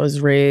 Yes, I was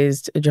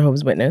raised a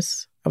Jehovah's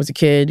Witness. I was a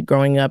kid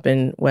growing up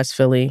in West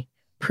Philly,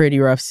 pretty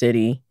rough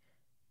city.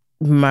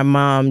 My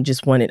mom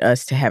just wanted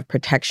us to have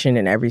protection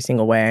in every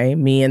single way,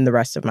 me and the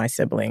rest of my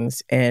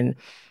siblings. And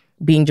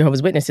being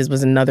Jehovah's Witnesses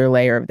was another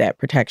layer of that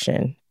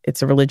protection.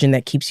 It's a religion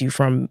that keeps you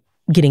from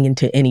getting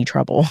into any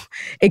trouble,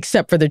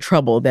 except for the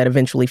trouble that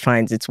eventually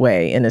finds its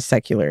way in a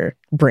secular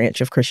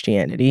branch of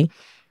Christianity.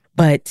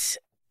 But,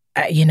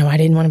 I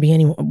didn't want to be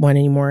anyone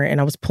anymore,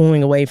 and I was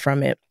pulling away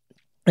from it.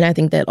 And I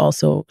think that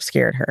also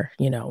scared her,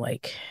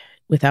 like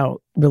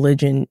without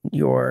religion,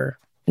 you're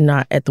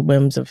not at the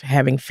whims of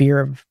having fear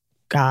of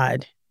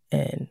God.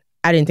 And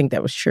I didn't think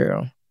that was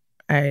true.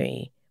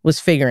 I was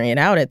figuring it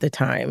out at the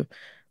time,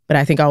 but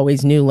I think I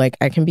always knew like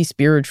I can be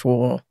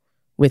spiritual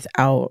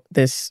without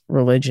this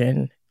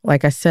religion.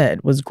 Like I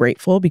said, was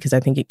grateful because I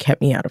think it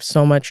kept me out of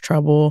so much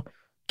trouble,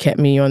 kept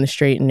me on the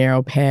straight and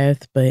narrow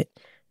path. But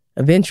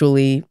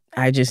eventually,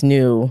 I just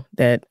knew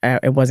that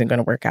it wasn't going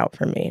to work out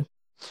for me.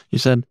 You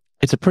said,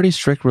 it's a pretty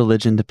strict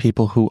religion to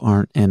people who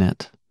aren't in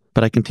it,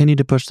 but I continued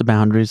to push the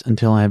boundaries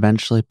until I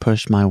eventually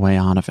pushed my way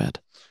out of it.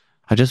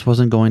 I just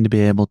wasn't going to be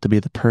able to be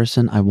the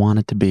person I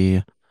wanted to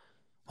be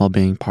while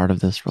being part of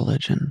this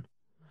religion.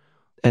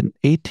 At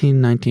 18,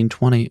 19,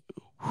 20,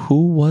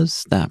 who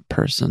was that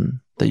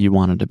person that you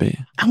wanted to be?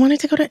 I wanted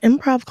to go to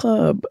improv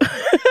club.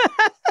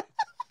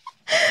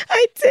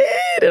 I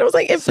did. And I was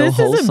like, if so this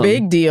wholesome. Is a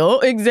big deal,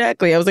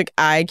 exactly. I was like,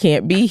 I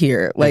can't be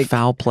here. Like,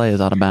 foul play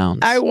is out of bounds.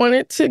 I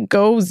wanted to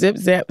go zip,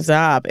 zap,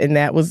 zop. And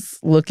that was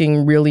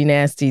looking really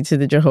nasty to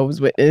the Jehovah's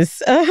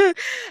Witness. I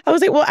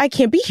was like, well, I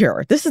can't be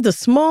here. This is the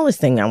smallest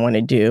thing I want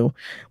to do.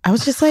 I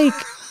was just like,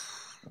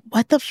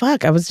 what the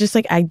fuck? I was just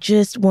like, I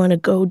just want to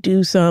go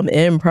do some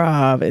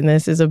improv. And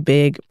this is a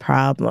big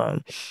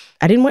problem.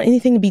 I didn't want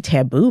anything to be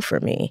taboo for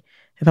me.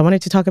 If I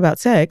wanted to talk about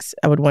sex,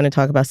 I would want to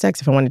talk about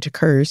sex. If I wanted to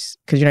curse,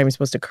 because you're not even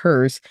supposed to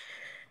curse,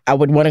 I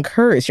would want to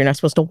curse. You're not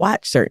supposed to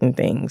watch certain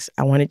things.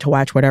 I wanted to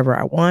watch whatever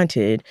I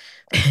wanted.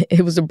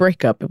 It was a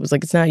breakup. It was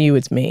like, it's not you,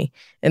 it's me.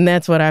 And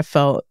that's what I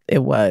felt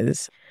it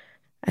was.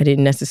 I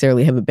didn't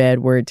necessarily have a bad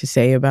word to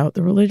say about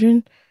the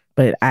religion,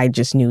 but I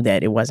just knew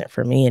that it wasn't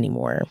for me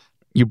anymore.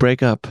 You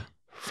break up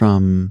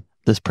from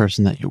this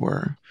person that you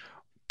were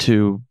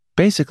to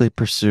basically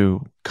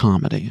pursue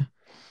comedy.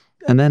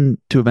 And then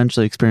to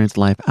eventually experience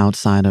life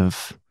outside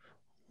of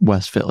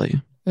West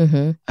Philly.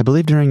 Mm-hmm. I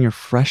believe during your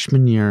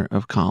freshman year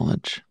of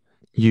college,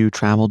 you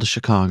traveled to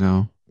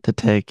Chicago to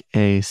take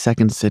a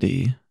Second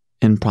City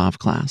improv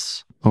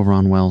class over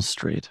on Wells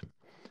Street.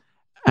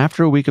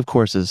 After a week of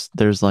courses,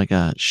 there's like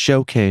a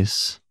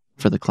showcase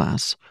for the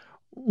class.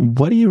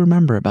 What do you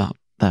remember about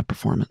that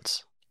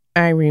performance?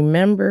 I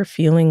remember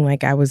feeling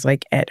like I was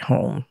like at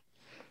home.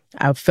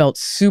 I felt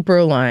super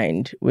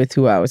aligned with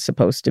who I was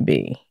supposed to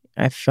be.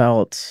 I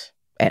felt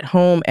at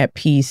home, at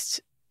peace,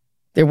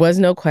 There was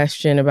no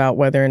question about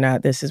whether or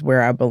not this is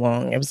where I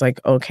belong. It was like,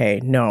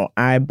 okay, no,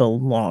 I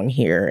belong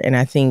here. And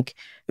I think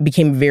it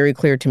became very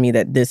clear to me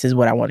that this is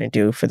what I want to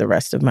do for the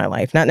rest of my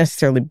life. Not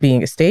necessarily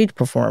being a stage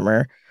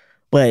performer,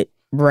 but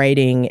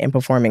writing and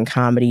performing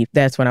comedy.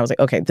 That's when I was like,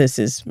 okay, this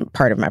is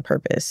part of my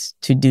purpose,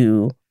 to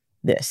do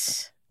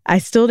this. I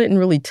still didn't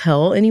really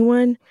tell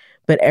anyone,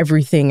 but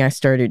everything I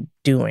started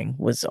doing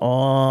was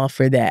all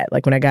for that.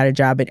 Like when I got a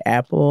job at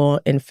Apple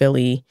in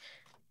Philly,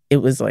 it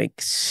was like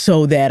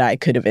so that I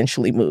could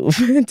eventually move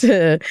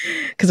to,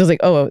 because I was like,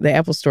 oh, the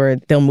Apple store,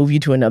 they'll move you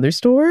to another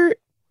store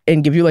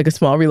and give you like a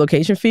small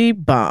relocation fee.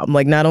 Bomb.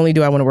 Like not only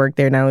do I want to work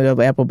there, not only do I have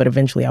Apple, but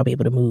eventually I'll be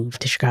able to move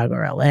to Chicago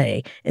or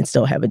LA and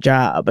still have a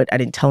job. But I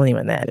didn't tell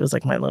anyone that. It was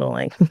like my little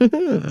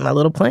my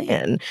little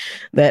plan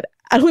that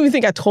I don't even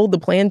think I told the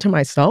plan to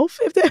myself,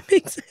 if that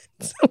makes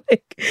sense.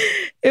 Like,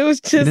 it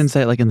was just... You didn't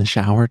say it like in the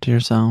shower to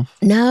yourself?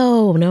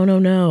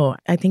 No.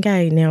 I think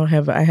I now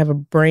have a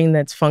brain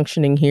that's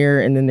functioning here,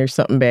 and then there's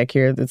something back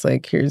here that's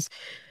like,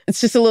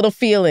 it's just a little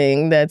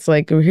feeling that's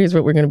like, here's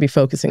what we're going to be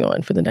focusing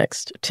on for the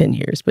next 10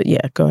 years. But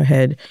yeah, go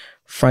ahead,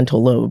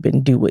 frontal lobe,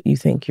 and do what you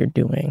think you're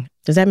doing.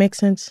 Does that make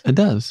sense? It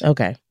does.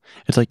 Okay.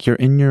 It's like you're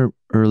in your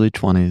early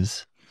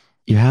 20s.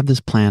 You have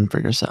this plan for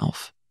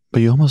yourself,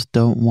 but you almost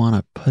don't want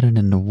to put it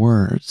into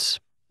words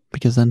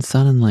because then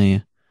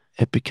suddenly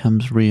it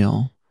becomes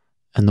real.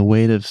 And the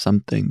weight of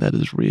something that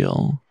is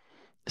real,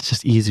 it's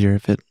just easier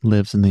if it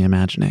lives in the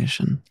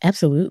imagination.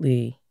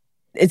 Absolutely.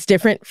 It's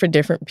different for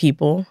different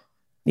people.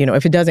 You know,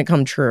 if it doesn't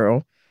come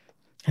true,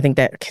 I think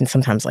that can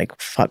sometimes like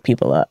fuck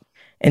people up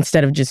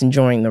instead of just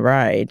enjoying the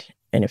ride.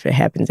 And if it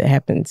happens, it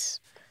happens.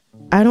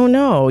 I don't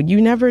know.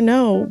 You never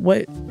know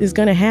what is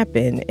going to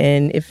happen.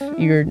 And if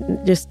you're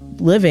just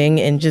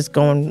living and just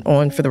going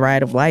on for the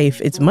ride of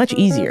life, it's much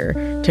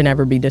easier to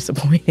never be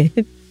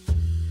disappointed.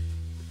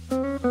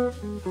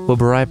 We'll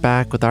be right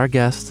back with our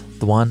guest,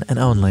 the one and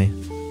only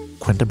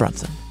Quinta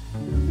Brunson.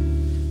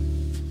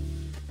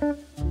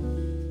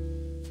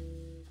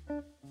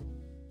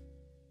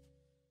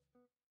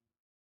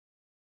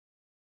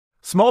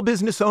 Small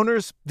business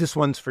owners, this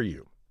one's for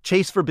you.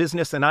 Chase for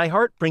Business and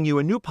iHeart bring you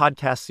a new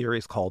podcast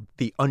series called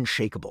The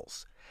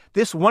Unshakables.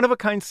 This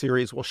one-of-a-kind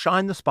series will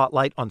shine the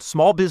spotlight on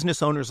small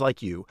business owners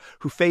like you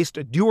who faced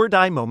a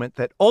do-or-die moment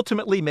that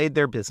ultimately made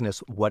their business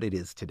what it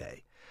is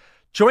today.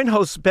 Join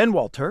hosts Ben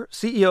Walter,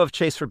 CEO of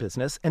Chase for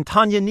Business, and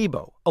Tanya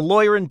Nebo, a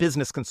lawyer and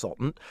business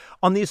consultant,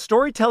 on these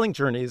storytelling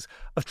journeys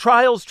of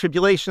trials,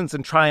 tribulations,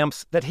 and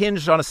triumphs that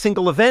hinged on a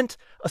single event,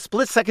 a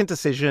split-second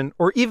decision,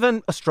 or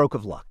even a stroke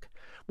of luck.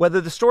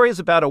 Whether the story is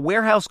about a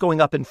warehouse going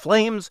up in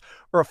flames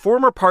or a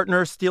former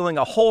partner stealing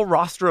a whole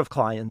roster of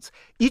clients,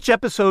 each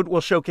episode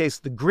will showcase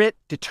the grit,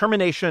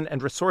 determination,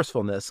 and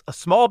resourcefulness a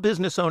small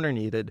business owner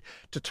needed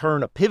to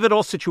turn a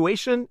pivotal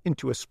situation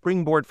into a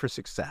springboard for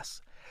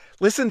success.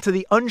 Listen to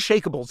The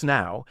Unshakables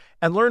now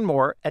and learn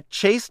more at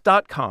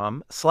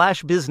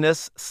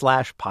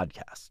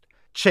chase.com/business/podcast.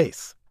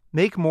 Chase,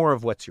 make more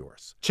of what's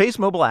yours. Chase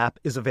mobile app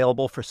is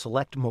available for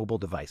select mobile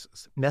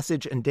devices.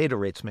 Message and data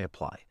rates may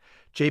apply.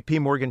 J.P.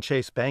 Morgan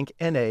Chase Bank,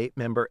 N.A.,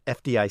 member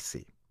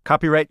FDIC.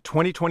 Copyright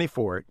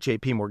 2024,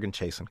 J.P. Morgan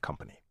Chase &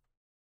 Company.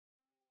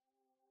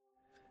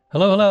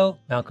 Hello.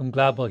 Malcolm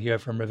Gladwell here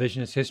from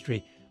Revisionist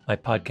History, my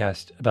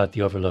podcast about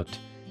the overlooked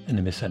and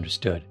the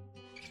misunderstood.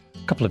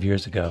 A couple of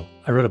years ago,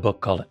 I wrote a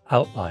book called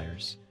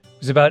Outliers. It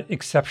was about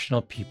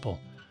exceptional people,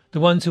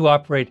 the ones who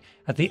operate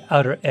at the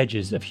outer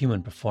edges of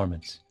human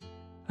performance.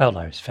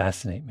 Outliers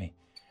fascinate me.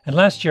 And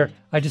last year,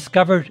 I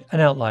discovered an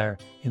outlier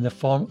in the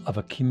form of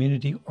a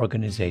community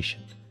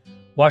organization,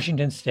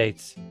 Washington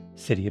State's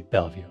City of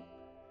Bellevue.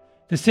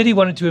 The city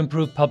wanted to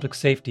improve public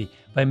safety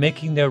by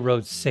making their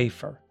roads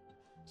safer.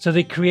 So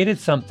they created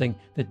something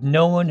that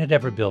no one had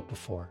ever built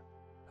before,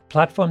 a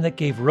platform that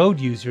gave road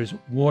users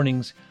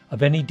warnings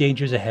of any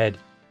dangers ahead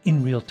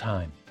in real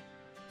time.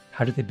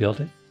 How did they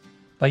build it?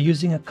 By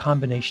using a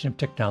combination of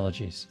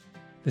technologies: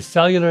 the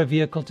Cellular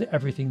Vehicle to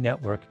Everything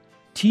network,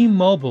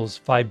 T-Mobile's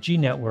 5G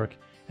network,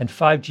 and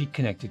 5G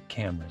connected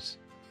cameras.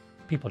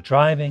 People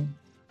driving,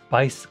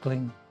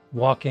 bicycling,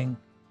 walking,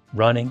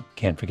 running,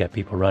 can't forget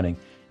people running,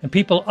 and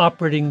people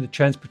operating the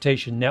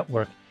transportation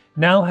network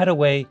now had a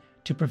way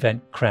to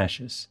prevent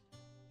crashes.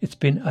 It's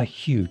been a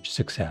huge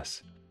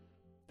success.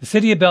 The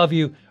City of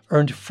Bellevue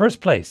earned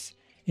first place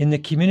in the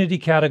community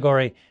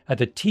category at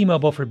the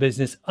T-Mobile for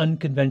Business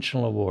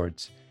Unconventional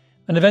Awards,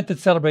 an event that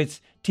celebrates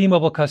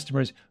T-Mobile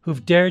customers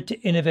who've dared to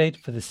innovate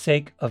for the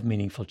sake of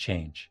meaningful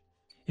change.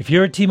 If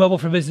you're a T-Mobile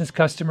for Business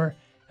customer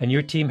and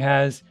your team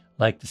has,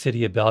 like the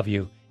City of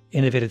Bellevue,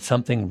 innovated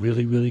something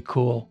really, really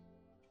cool,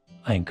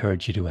 I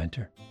encourage you to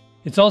enter.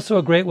 It's also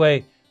a great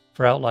way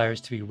for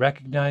outliers to be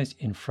recognized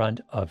in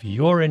front of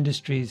your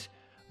industry's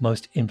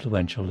most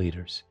influential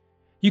leaders.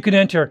 You can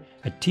enter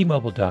at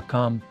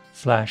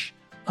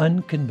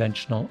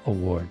tmobile.com/unconventional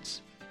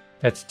awards.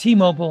 That's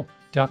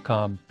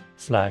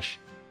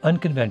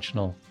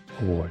tmobile.com/unconventional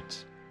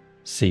awards.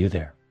 See you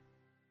there.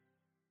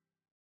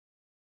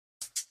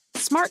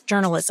 Smart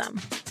journalism.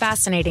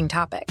 Fascinating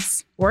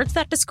topics. Words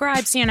that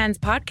describe CNN's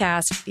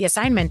podcast, The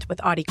Assignment with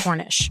Audie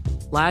Cornish.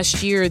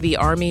 Last year, the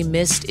Army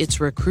missed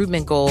its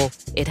recruitment goal.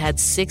 It had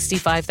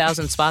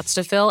 65,000 spots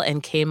to fill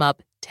and came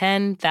up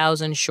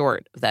 10,000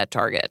 short of that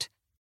target.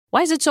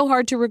 Why is it so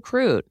hard to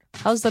recruit?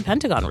 How's the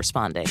Pentagon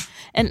responding?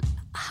 And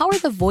how are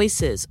the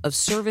voices of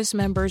service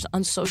members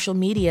on social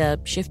media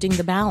shifting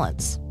the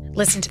balance?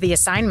 Listen to The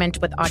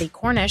Assignment with Audie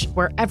Cornish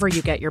wherever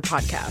you get your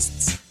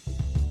podcasts.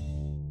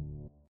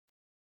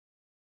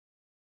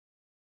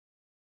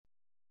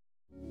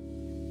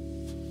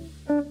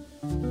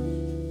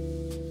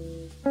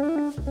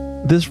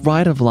 This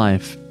ride of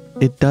life,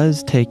 it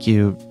does take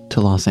you to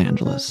Los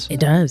Angeles.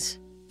 It does.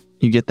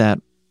 You get that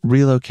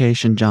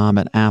relocation job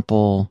at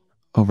Apple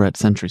over at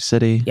Century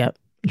City. Yep.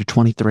 You're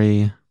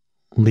 23,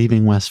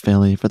 leaving West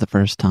Philly for the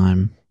first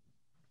time.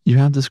 You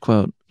have this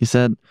quote. You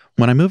said,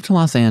 "When I moved to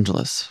Los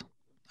Angeles,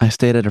 I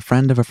stayed at a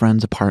friend of a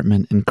friend's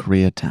apartment in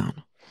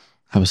Koreatown.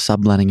 I was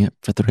subletting it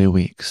for 3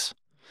 weeks.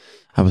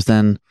 I was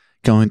then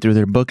going through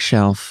their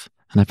bookshelf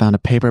and I found a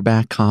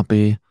paperback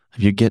copy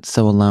of You Get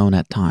So Alone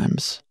at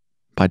Times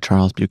by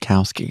Charles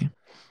Bukowski.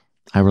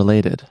 I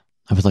related.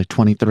 I was like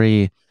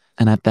 23,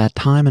 and at that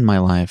time in my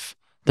life,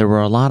 there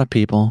were a lot of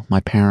people, my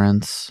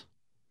parents,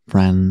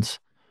 friends,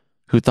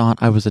 who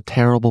thought I was a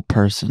terrible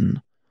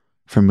person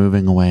for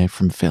moving away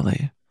from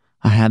Philly.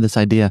 I had this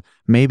idea,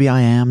 maybe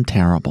I am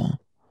terrible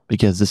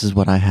because this is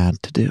what I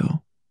had to do."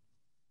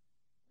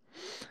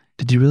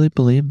 Did you really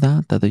believe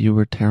that you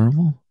were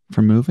terrible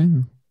for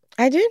moving?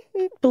 I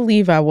didn't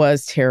believe I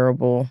was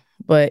terrible,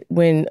 but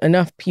when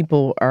enough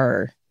people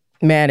are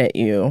mad at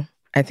you,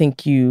 I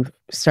think you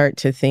start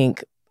to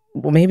think,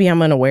 well, maybe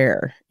I'm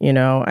unaware.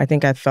 I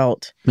think I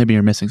felt maybe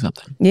you're missing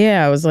something.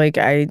 Yeah, I was like,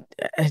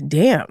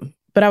 damn.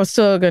 But I was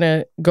still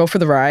gonna go for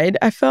the ride.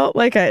 I felt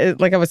like I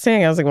was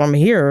saying, I was like, well, I'm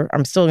here.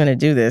 I'm still gonna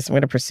do this. I'm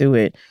gonna pursue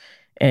it.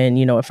 And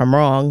if I'm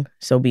wrong,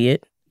 so be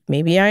it.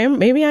 Maybe I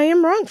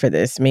am wrong for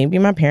this. Maybe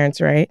my parents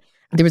are right.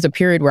 There was a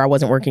period where I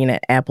wasn't working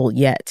at Apple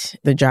yet.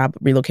 The job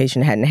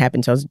relocation hadn't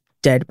happened, so I was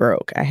dead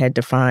broke. I had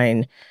to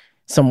find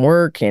some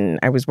work, and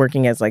I was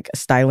working as like a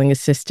styling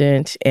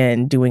assistant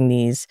and doing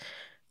these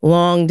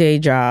long day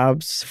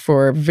jobs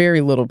for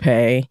very little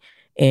pay.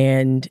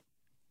 And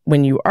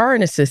when you are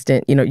an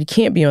assistant, you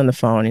can't be on the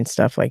phone and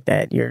stuff like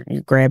that. You're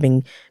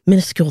grabbing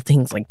minuscule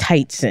things like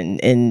tights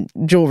and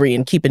jewelry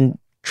and keeping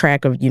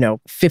track of,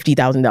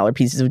 $50,000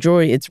 pieces of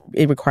jewelry.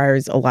 It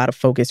requires a lot of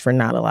focus for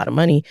not a lot of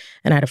money.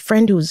 And I had a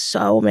friend who was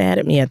so mad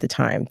at me at the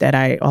time that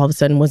I all of a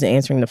sudden wasn't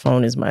answering the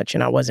phone as much,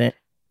 and I wasn't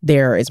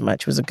there as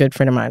much. It was a good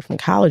friend of mine from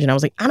college. And I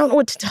was like, I don't know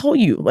what to tell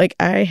you. Like,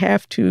 I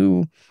have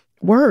to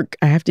work.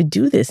 I have to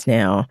do this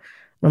now.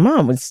 My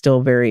mom was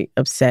still very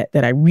upset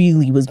that I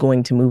really was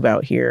going to move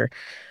out here.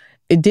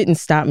 It didn't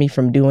stop me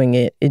from doing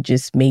it. It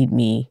just made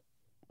me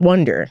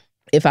wonder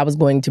if I was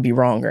going to be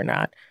wrong or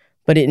not.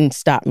 But it didn't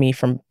stop me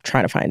from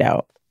trying to find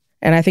out.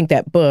 And I think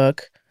that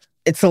book,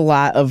 it's a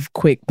lot of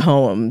quick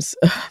poems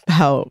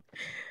about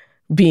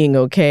being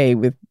okay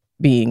with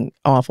being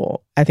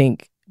awful. I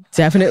think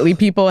definitely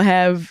people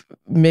have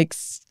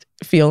mixed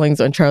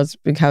feelings on Charles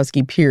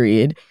Bukowski,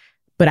 period.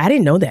 But I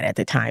didn't know that at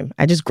the time.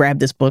 I just grabbed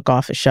this book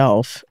off a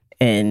shelf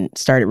and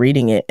started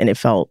reading it, and it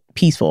felt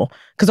peaceful.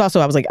 Because also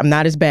I was like, I'm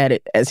not as bad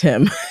as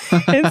him.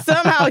 And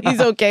somehow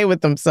he's okay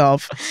with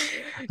himself.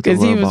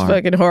 Because he was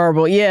fucking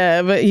horrible.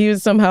 Yeah, but he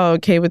was somehow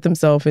okay with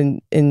himself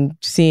and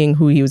seeing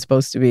who he was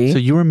supposed to be. So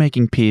you were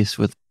making peace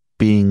with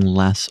being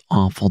less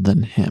awful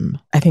than him.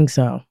 I think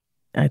so.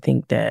 I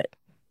think that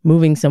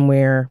moving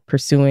somewhere,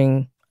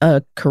 pursuing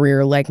a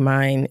career like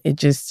mine, it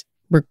just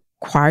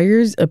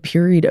requires a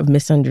period of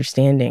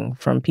misunderstanding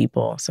from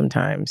people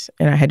sometimes.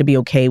 And I had to be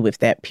okay with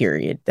that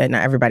period, that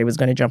not everybody was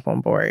going to jump on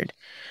board.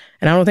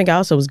 And I don't think I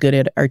also was good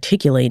at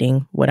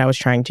articulating what I was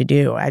trying to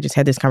do. I just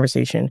had this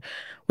conversation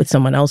with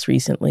someone else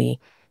recently.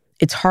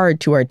 It's hard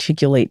to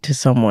articulate to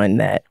someone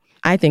that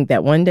I think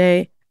that one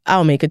day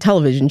I'll make a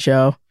television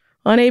show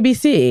on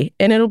ABC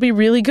and it'll be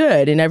really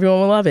good and everyone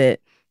will love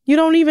it. You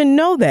don't even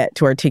know that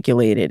to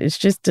articulate it. It's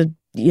just a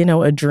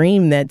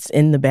dream that's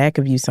in the back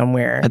of you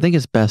somewhere. I think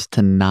it's best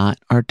to not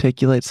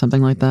articulate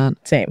something like that.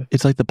 Same.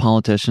 It's like the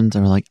politicians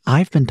are like,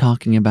 I've been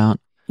talking about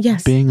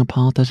being a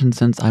politician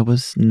since I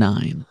was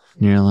 9.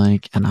 And you're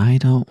like, and I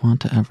don't want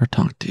to ever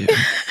talk to you.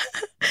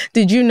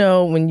 Did you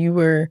know when you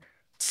were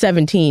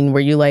 17, were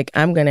you like,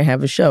 I'm going to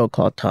have a show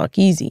called Talk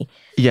Easy?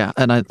 Yeah.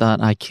 And I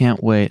thought, I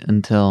can't wait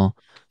until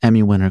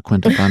Emmy winner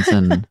Quinta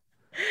Brunson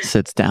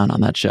sits down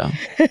on that show.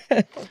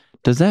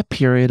 Does that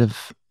period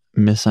of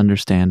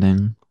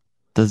misunderstanding,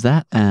 does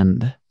that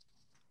end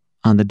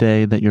on the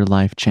day that your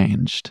life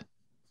changed?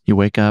 You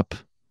wake up,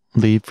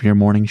 leave for your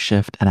morning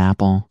shift at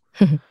Apple,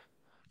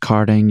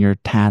 carting your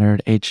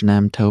tattered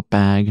H&M tote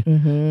bag,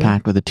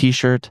 packed with a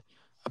t-shirt,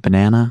 a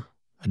banana,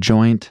 a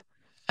joint,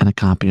 and a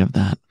copy of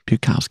that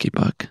Bukowski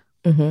book.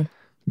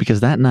 Because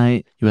that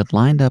night, you had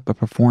lined up a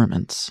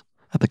performance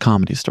at the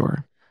Comedy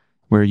Store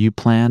where you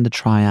planned to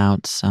try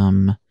out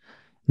some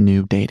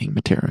new dating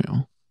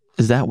material.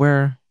 Is that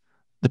where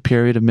the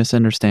period of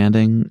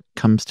misunderstanding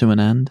comes to an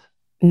end?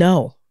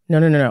 No.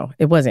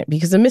 It wasn't.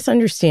 Because the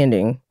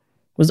misunderstanding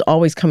was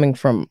always coming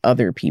from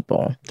other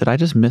people. Did I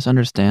just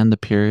misunderstand the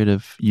period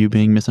of you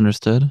being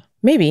misunderstood?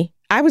 Maybe.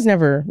 I was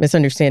never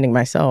misunderstanding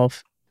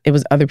myself. It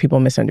was other people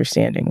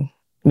misunderstanding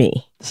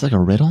me. It's like a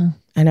riddle?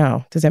 I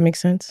know. Does that make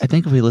sense? I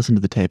think if we listen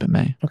to the tape, it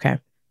may. Okay.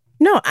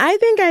 No, I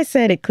think I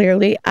said it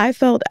clearly. I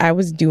felt I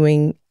was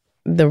doing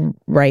the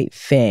right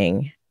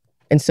thing.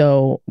 And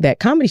so that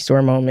Comedy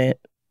Store moment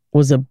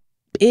was a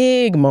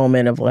big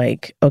moment of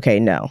like, okay,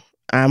 no,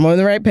 I'm on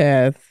the right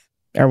path.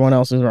 Everyone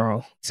else is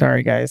wrong.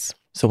 Sorry, guys.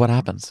 So what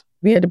happens?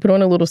 We had to put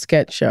on a little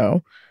sketch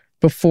show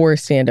before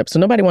stand-up. So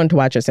nobody wanted to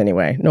watch us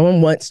anyway. No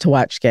one wants to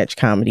watch sketch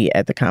comedy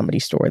at the Comedy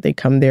Store. They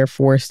come there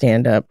for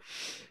stand-up.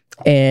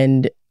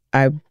 And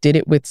I did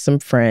it with some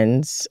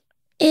friends.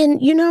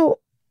 And, you know,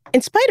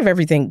 in spite of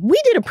everything, we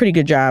did a pretty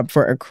good job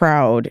for a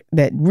crowd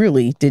that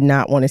really did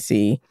not want to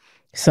see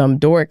some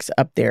dorks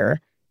up there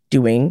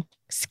doing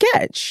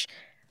sketch.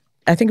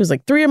 I think it was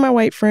like 3 of my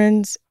white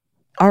friends,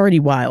 already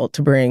wild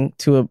to bring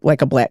to a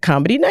black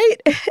comedy night.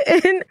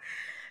 And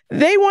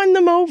they won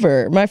them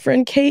over. My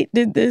friend Kate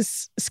did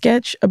this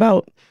sketch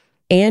about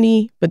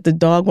Annie, but the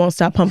dog won't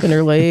stop pumping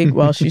her leg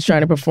while she's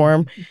trying to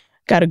perform.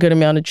 Got a good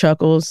amount of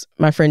chuckles.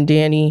 My friend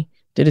Danny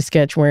did a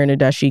sketch wearing a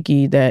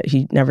dashiki that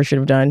he never should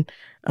have done.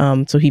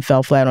 So he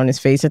fell flat on his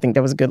face. I think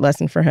that was a good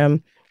lesson for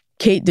him.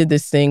 Kate did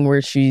this thing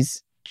where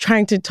she's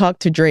trying to talk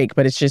to Drake,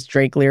 but it's just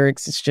Drake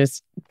lyrics. It's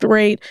just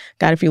great.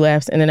 Got a few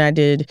laughs. And then I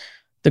did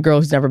The Girl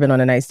Who's Never Been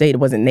on a Nice Date. It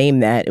wasn't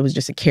named that. It was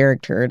just a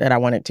character that I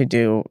wanted to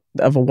do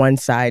of a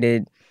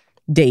one-sided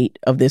date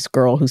of this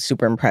girl who's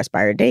super impressed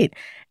by her date.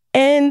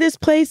 And this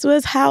place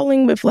was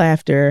howling with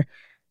laughter.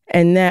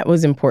 And that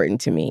was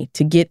important to me.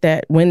 To get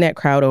that, win that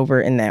crowd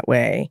over in that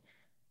way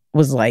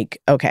was like,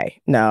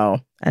 okay, no,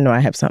 I know I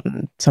have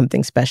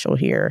something special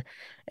here.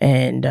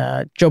 And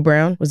Joe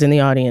Brown was in the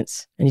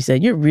audience and he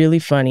said, "You're really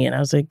funny." And I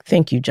was like,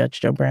 "Thank you,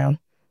 Judge Joe Brown.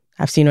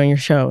 I've seen on your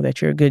show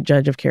that you're a good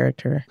judge of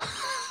character."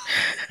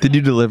 Did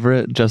you deliver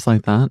it just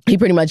like that? He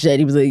pretty much did.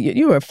 He was like,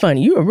 "You were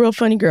funny. You were a real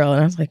funny girl."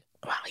 And I was like,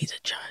 wow, he's a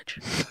judge.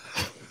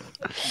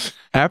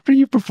 After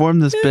you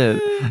performed this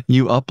bit,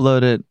 you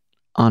upload it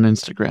on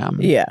Instagram.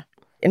 Yeah.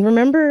 And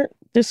remember,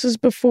 this was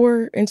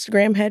before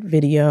Instagram had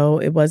video.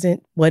 It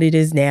wasn't what it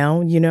is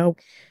now, you know?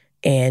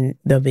 And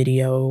the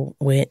video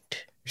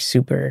went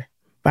super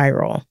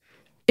viral.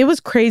 It was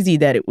crazy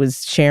that it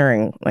was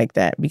sharing like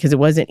that because it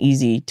wasn't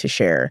easy to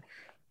share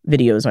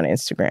videos on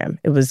Instagram.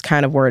 It was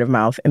kind of word of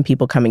mouth and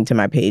people coming to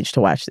my page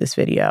to watch this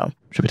video.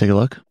 Should we take a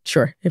look?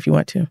 Sure, if you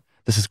want to.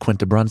 This is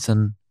Quinta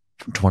Brunson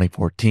from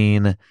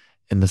 2014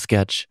 in the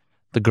sketch,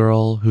 The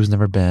Girl Who's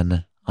Never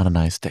Been on a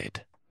Nice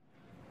Date.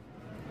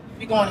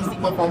 We going to see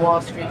Wolf on Wall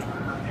Street.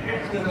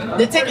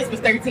 The tickets was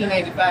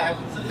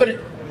 $13.95, but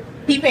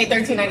he paid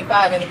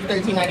 $13.95 and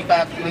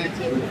 $13.95 for me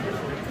too.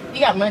 He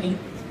got money.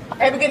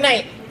 Have a good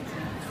night.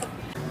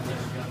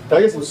 Can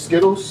I get some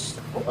Skittles,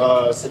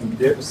 some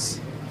dips,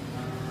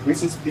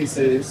 Reese's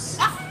Pieces,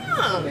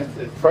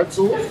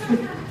 pretzel,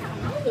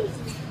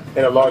 and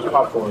a large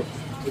popcorn.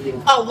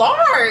 A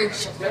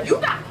large? You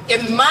got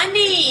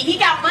money. He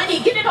got money.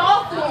 Get it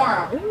all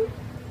for him.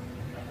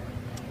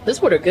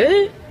 This water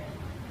good?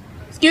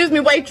 Excuse me,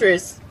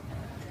 waitress.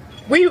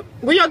 Where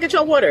y'all get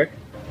your water?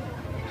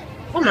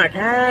 Oh my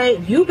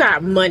God, you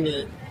got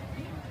money.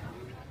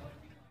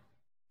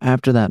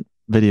 After that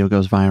video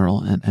goes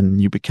viral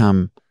and you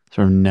become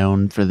sort of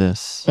known for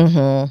this,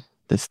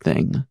 this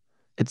thing,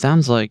 it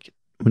sounds like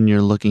when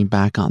you're looking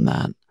back on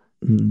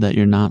that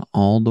you're not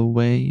all the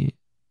way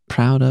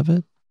proud of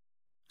it.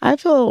 I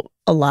feel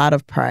a lot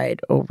of pride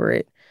over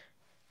it.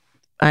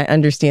 I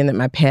understand that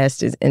my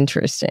past is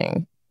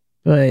interesting,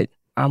 but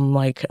I'm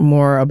like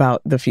more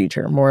about the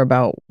future, more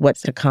about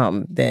what's to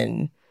come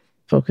than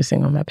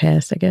focusing on my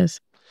past, I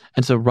guess.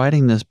 And so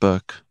writing this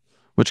book,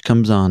 which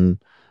comes on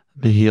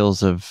the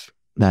heels of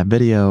that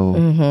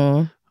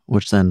video,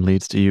 which then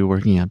leads to you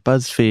working at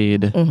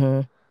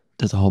BuzzFeed,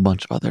 there's a whole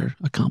bunch of other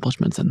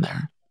accomplishments in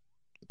there.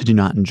 Did you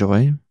not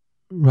enjoy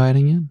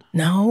writing it?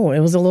 No, it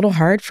was a little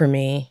hard for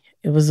me.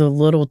 It was a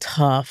little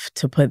tough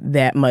to put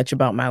that much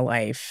about my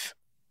life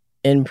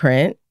in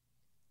print.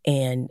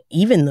 And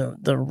even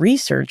the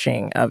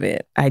researching of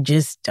it, I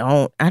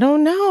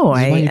don't know.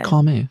 This is why you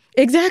call me.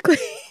 Exactly.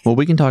 Well,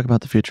 we can talk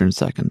about the future in a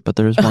second, but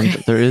there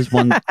is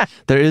one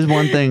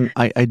thing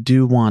I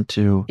do want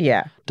to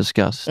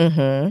discuss.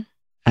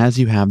 As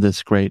you have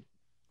this great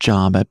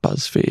job at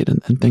BuzzFeed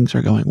and things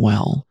are going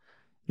well,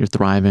 you're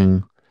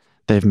thriving.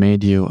 They've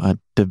made you a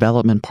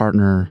development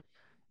partner,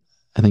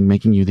 I think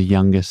making you the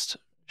youngest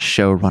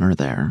showrunner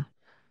there.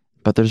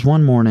 But there's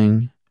one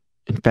morning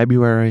in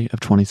February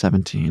of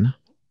 2017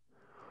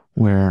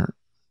 where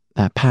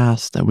that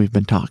past that we've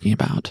been talking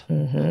about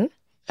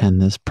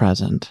and this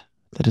present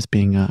that is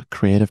being a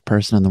creative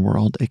person in the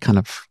world, it kind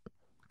of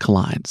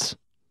collides.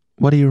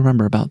 What do you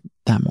remember about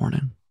that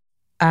morning?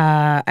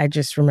 I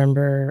just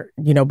remember,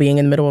 being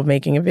in the middle of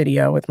making a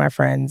video with my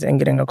friends and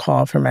getting a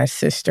call from my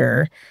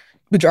sister,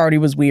 which already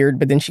was weird,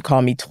 but then she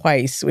called me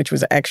twice, which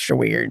was extra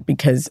weird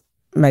because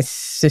my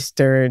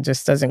sister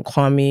just doesn't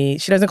call me.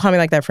 She doesn't call me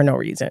like that for no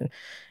reason.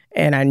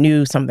 And I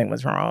knew something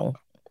was wrong.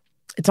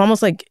 it's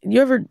almost like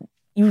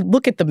you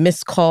look at the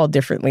missed call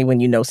differently when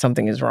you know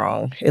something is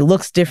wrong. It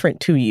looks different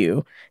to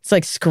you. It's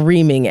like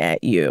screaming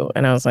at you.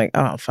 And I was like,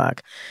 oh,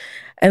 fuck.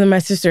 And then my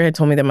sister had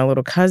told me that my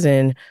little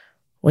cousin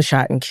was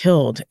shot and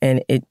killed.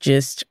 And it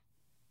just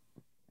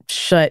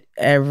shut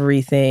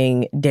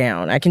everything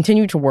down. I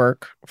continued to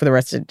work for the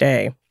rest of the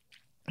day.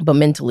 But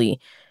mentally,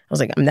 I was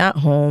like, I'm not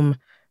home.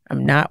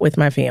 I'm not with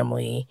my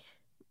family.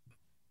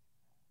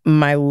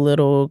 My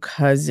little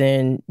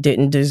cousin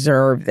didn't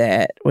deserve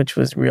that, which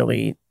was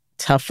really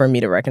tough for me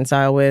to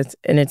reconcile with.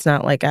 And it's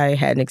not like I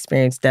hadn't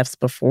experienced deaths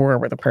before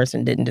where the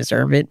person didn't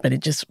deserve it, but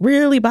it just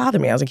really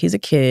bothered me. I was like, he's a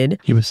kid.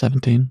 He was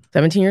 17.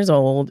 17 years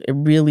old. It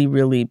really,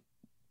 really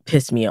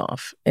pissed me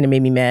off. And it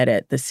made me mad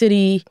at the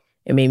city.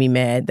 It made me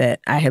mad that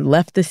I had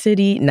left the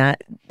city.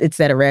 It's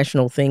that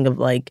irrational thing of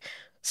like,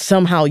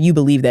 somehow you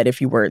believe that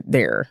if you were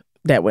there,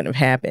 that wouldn't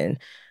have happened.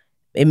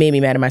 It made me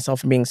mad at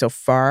myself for being so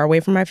far away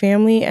from my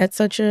family at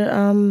such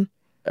a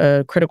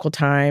critical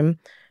time.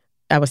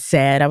 I was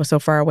sad I was so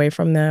far away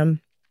from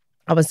them.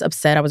 I was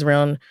upset I was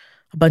around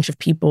a bunch of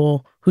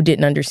people who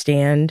didn't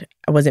understand.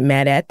 I wasn't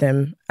mad at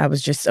them. I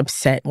was just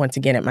upset once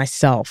again at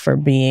myself for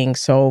being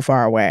so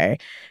far away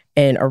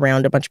and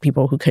around a bunch of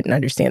people who couldn't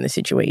understand the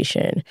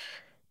situation.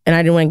 And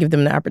I didn't want to give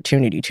them the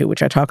opportunity to,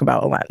 which I talk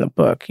about a lot in the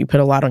book. You put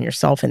a lot on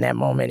yourself in that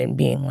moment and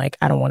being like,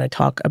 I don't want to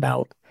talk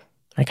about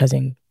my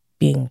cousin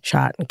being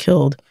shot and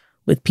killed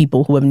with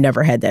people who have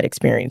never had that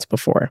experience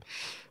before.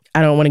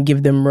 I don't want to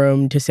give them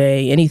room to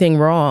say anything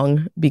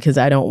wrong because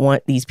I don't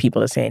want these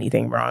people to say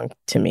anything wrong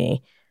to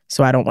me.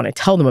 So I don't want to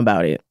tell them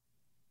about it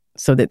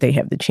so that they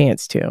have the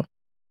chance to.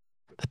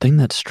 The thing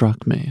that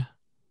struck me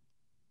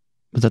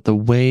was that the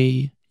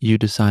way you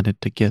decided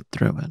to get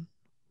through it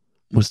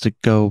was to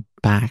go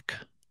back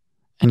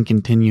and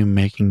continue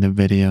making the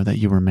video that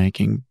you were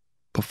making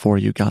before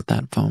you got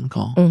that phone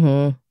call.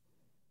 Mm-hmm.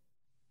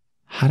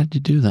 How did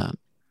you do that?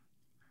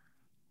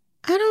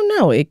 I don't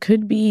know. It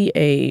could be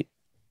a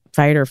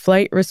fight or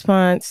flight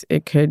response.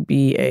 It could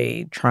be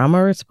a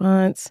trauma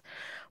response.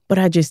 But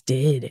I just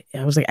did.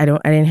 I was like, I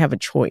didn't have a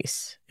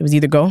choice. It was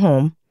either go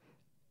home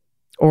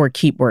or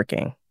keep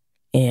working.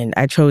 And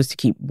I chose to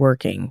keep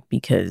working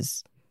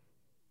because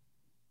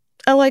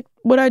I like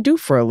what I do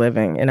for a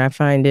living. And I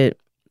find it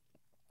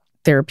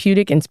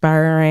therapeutic,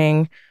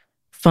 inspiring,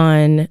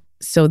 fun.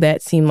 So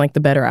that seemed like the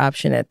better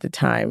option at the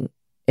time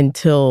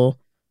until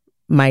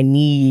my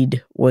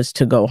need was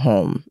to go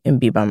home and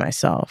be by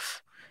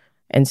myself.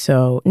 And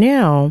so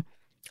now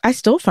I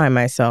still find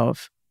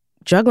myself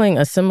juggling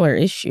a similar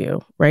issue.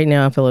 Right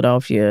now in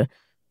Philadelphia,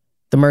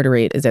 the murder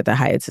rate is at the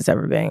highest it's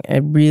ever been.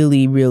 It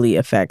really, really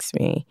affects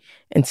me.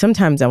 And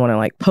sometimes I want to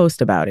like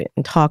post about it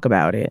and talk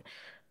about it.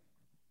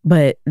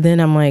 But then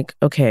I'm like,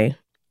 okay,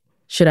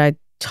 should I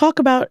talk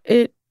about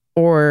it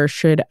or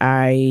should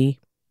I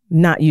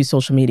not use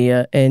social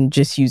media and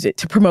just use it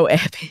to promote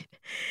Abbott?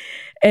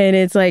 And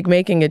it's like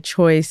making a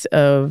choice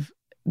of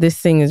this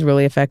thing is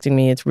really affecting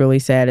me. It's really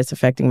sad. It's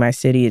affecting my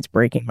city. It's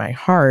breaking my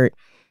heart.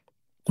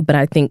 But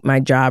I think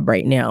my job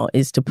right now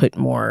is to put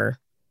more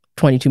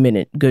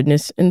 22-minute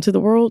goodness into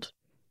the world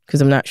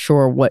because I'm not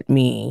sure what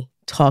me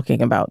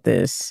talking about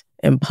this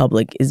in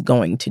public is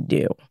going to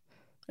do.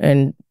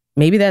 And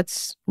maybe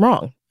that's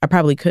wrong. I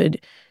probably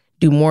could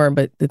do more.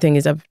 But the thing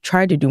is, I've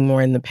tried to do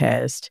more in the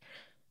past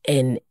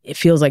and it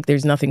feels like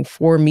there's nothing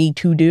for me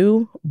to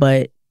do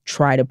but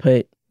try to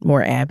put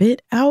more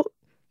Abbott out.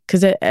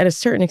 Because at a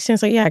certain extent,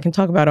 it's like, yeah, I can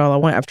talk about all I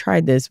want. I've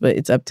tried this, but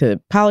it's up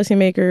to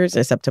policymakers.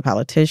 It's up to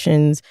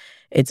politicians.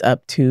 It's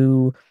up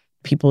to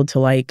people to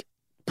like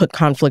put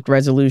conflict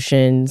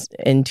resolutions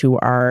into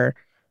our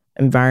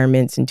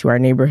environments, into our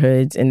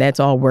neighborhoods. And that's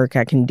all work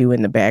I can do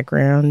in the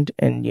background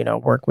and, you know,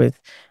 work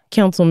with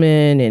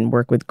councilmen and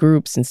work with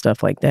groups and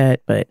stuff like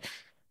that. But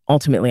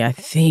ultimately, I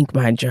think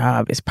my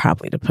job is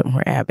probably to put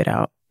more Abbott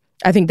out.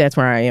 I think that's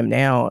where I am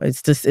now.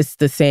 It's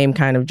the same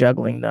kind of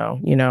juggling though,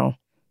 you know.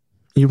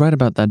 You write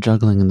about that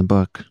juggling in the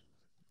book.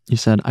 You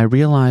said, I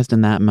realized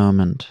in that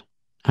moment,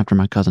 after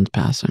my cousin's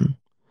passing,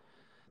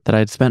 that I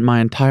had spent my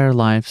entire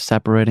life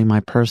separating my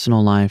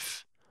personal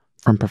life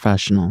from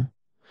professional,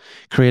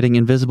 creating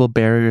invisible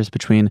barriers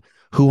between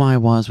who I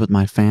was with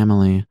my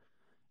family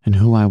and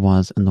who I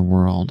was in the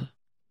world.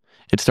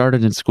 It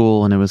started in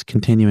school and it was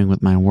continuing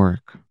with my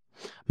work.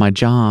 My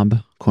job,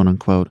 quote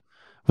unquote,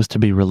 was to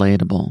be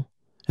relatable.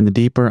 And the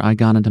deeper I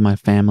got into my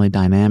family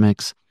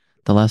dynamics,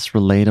 the less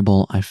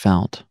relatable I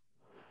felt.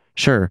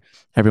 Sure,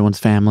 everyone's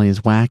family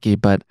is wacky,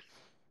 but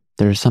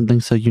there's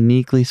something so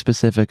uniquely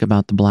specific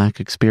about the Black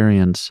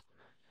experience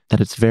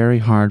that it's very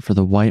hard for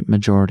the white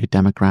majority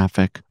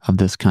demographic of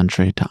this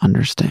country to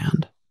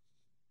understand.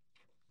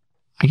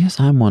 I guess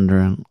I'm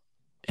wondering,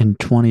 in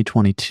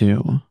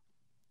 2022,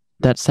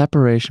 that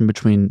separation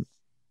between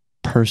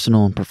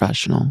personal and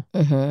professional,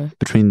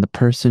 between the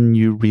person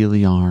you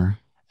really are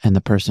and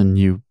the person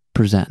you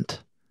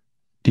present,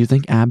 do you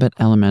think Abbott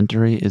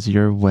Elementary is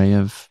your way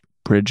of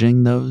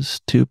bridging those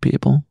two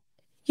people?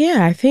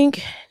 Yeah, I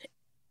think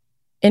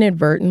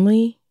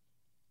inadvertently,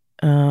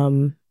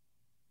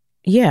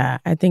 yeah,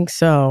 I think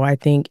so. I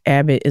think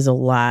Abbott is a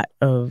lot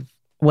of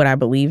what I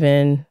believe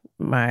in,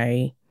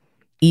 my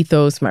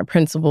ethos, my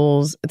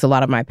principles. It's a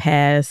lot of my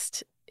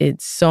past.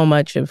 It's so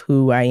much of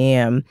who I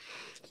am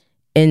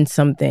in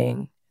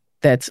something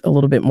that's a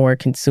little bit more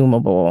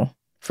consumable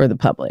for the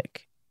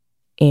public.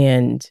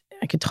 And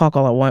I could talk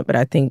all I want, but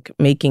I think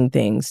making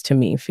things to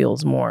me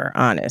feels more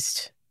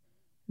honest.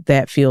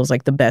 That feels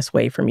like the best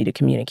way for me to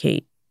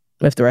communicate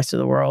with the rest of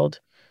the world.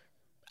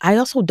 I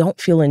also don't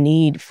feel a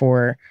need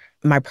for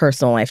my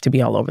personal life to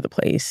be all over the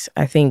place.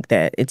 I think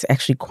that it's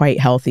actually quite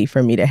healthy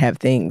for me to have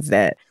things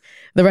that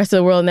the rest of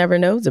the world never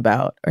knows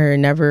about or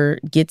never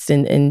gets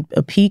in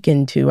a peek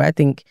into. I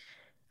think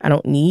I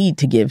don't need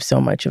to give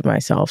so much of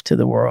myself to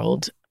the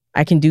world.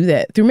 I can do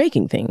that through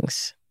making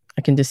things.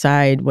 I can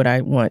decide what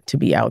I want to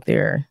be out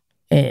there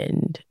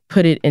and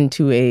put it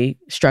into a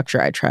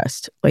structure I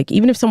trust. Like,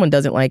 even if someone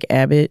doesn't like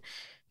Abbott,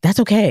 that's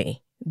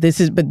okay.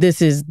 This is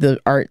the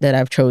art that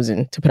I've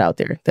chosen to put out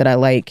there that I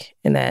like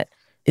and that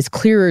is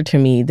clearer to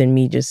me than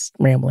me just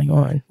rambling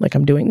on like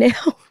I'm doing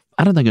now.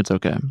 I don't think it's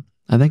okay.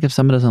 I think if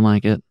someone doesn't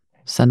like it,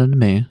 send them to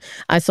me.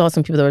 I saw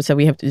some people that would say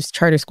we have this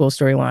charter school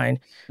storyline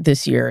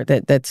this year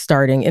that's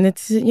starting, and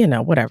it's,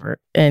 whatever.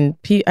 And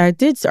I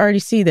did already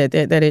see that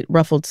it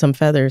ruffled some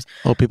feathers.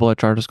 Oh, people at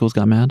charter schools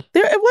got mad?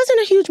 It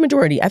wasn't a huge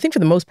majority. I think for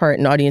the most part,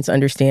 an audience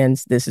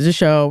understands this is a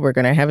show. We're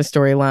going to have a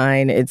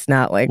storyline. It's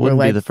not like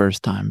wouldn't be the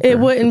first time. It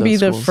wouldn't be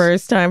the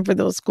first time for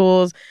those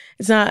schools.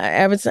 It's not.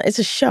 It's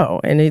a show,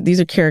 and these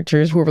are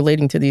characters who are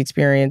relating to the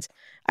experience.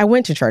 I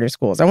went to charter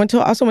schools. I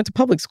also went to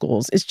public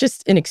schools. It's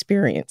just an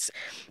experience.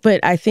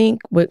 But I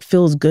think what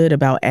feels good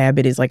about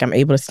Abbott is like I'm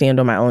able to stand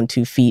on my own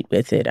 2 feet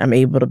with it. I'm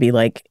able to be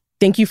like,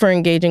 thank you for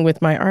engaging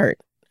with my art.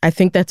 I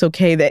think that's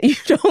okay that you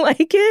don't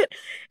like it.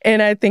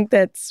 And I think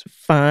that's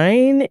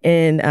fine.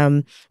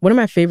 And one of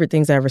my favorite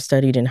things I ever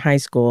studied in high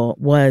school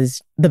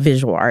was the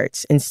visual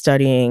arts and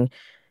studying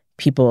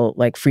people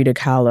like Frida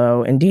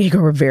Kahlo and Diego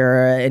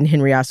Rivera and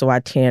Henry Ossawa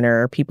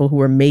Tanner, people who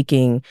were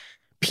making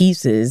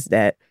pieces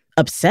that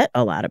upset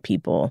a lot of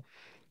people,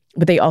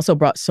 but they also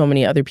brought so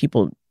many other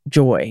people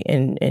joy.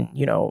 And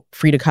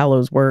Frida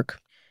Kahlo's work,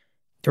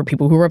 there were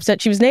people who were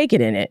upset she was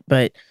naked in it,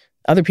 but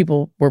other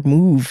people were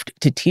moved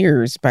to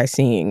tears by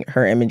seeing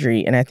her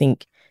imagery. And I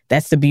think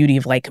that's the beauty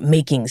of like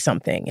making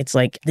something. It's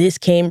like, this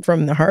came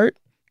from the heart.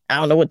 I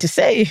don't know what to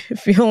say.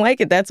 If you don't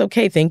like it, that's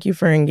okay. Thank you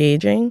for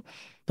engaging.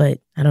 But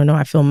I don't know.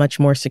 I feel much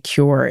more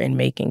secure in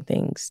making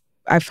things.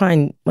 I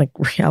find like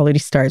reality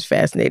stars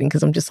fascinating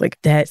because I'm just like,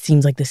 that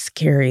seems like the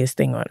scariest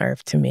thing on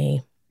earth to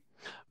me.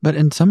 But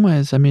in some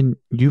ways, I mean,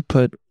 you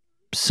put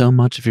so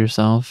much of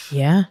yourself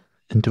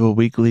into a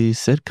weekly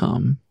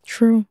sitcom.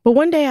 True. But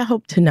one day I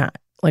hope to not.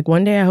 Like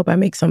one day I hope I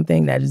make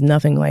something that is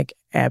nothing like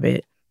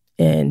Abbott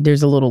and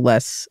there's a little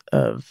less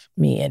of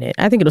me in it.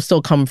 I think it'll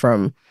still come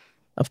from,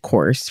 of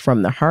course,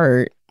 from the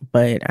heart,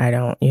 but I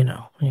don't, I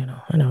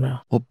don't know.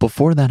 Well,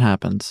 before that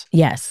happens.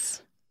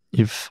 Yes.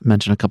 You've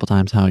mentioned a couple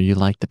times how you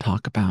like to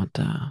talk about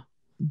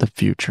the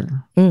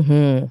future.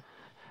 Mm-hmm.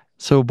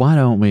 So why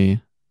don't we,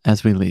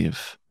 as we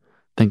leave,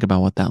 think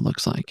about what that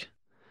looks like?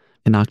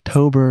 In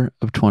October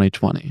of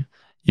 2020,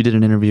 you did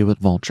an interview with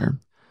Vulture,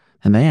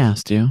 and they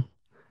asked you,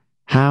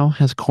 how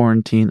has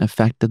quarantine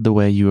affected the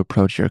way you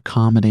approach your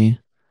comedy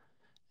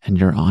and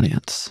your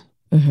audience?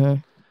 Mm-hmm.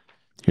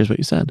 Here's what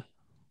you said.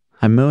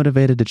 I'm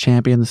motivated to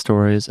champion the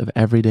stories of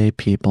everyday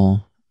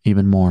people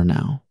even more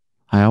now.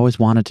 I always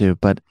wanted to,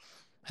 but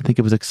I think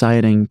it was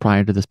exciting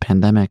prior to this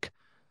pandemic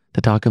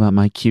to talk about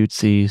my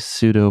cutesy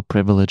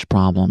pseudo-privilege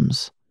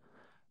problems.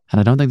 And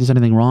I don't think there's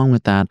anything wrong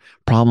with that.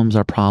 Problems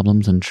are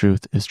problems and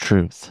truth is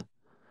truth.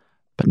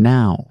 But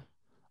now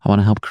I want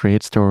to help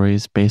create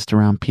stories based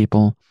around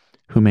people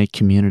who make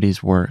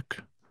communities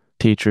work.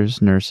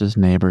 Teachers, nurses,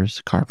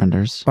 neighbors,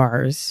 carpenters.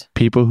 Bars.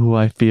 People who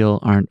I feel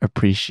aren't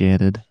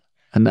appreciated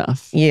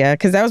enough. Yeah,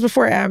 because that was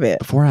before Abbott.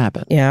 Before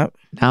Abbott. Yeah.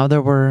 Now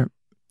that we're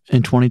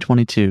in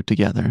 2022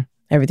 together.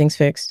 Everything's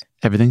fixed.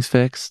 Everything's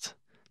fixed.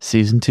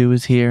 Season 2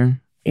 is here.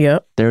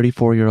 Yep.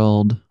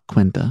 34-year-old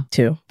Quinta.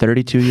 2.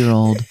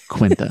 32-year-old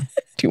Quinta.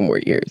 2 more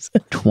years.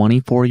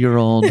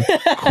 24-year-old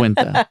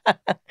Quinta.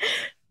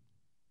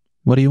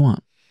 What do you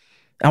want?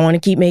 I want to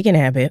keep making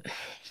Abbott.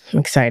 I'm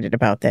excited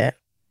about that.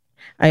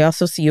 I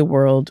also see a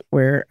world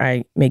where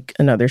I make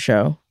another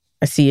show.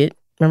 I see it.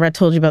 Remember I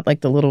told you about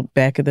like the little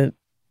back of the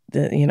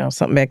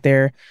something back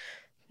there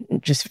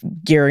just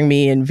gearing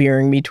me and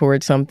veering me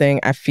towards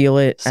something. I feel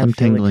it. Some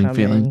tingling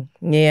feeling.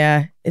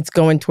 Yeah. It's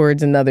going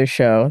towards another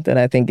show that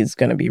I think is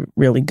going to be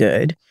really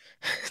good.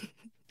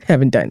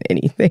 Haven't done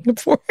anything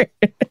for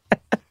it.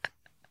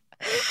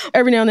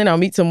 Every now and then I'll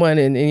meet someone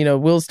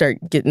and we'll start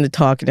getting to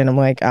talk. And then I'm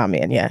like, oh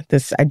man, yeah,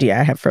 this idea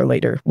I have for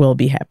later will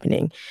be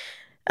happening.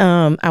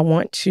 I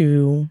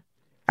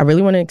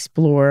really want to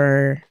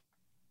explore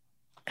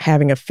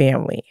having a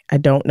family. I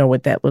don't know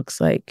what that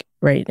looks like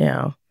right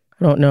now.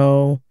 I don't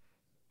know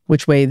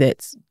which way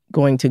that's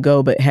going to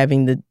go, but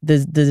having the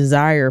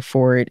desire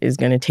for it is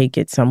going to take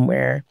it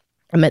somewhere.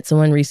 I met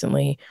someone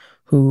recently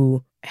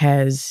who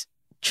has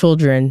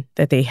children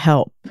that they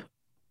help.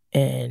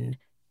 And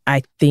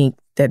I think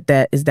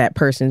that is that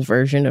person's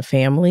version of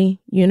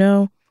family,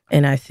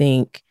 And I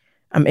think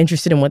I'm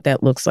interested in what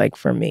that looks like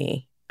for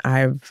me.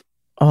 I've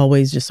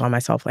always just saw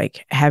myself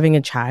like having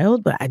a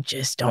child, but I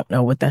just don't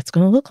know what that's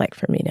going to look like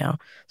for me now.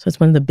 So it's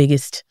one of the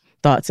biggest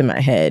thoughts in my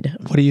head.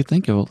 What do you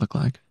think it will look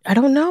like? I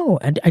don't know.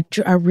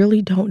 I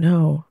really don't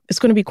know. It's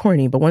going to be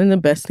corny, but one of the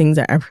best things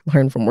I ever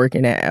learned from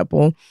working at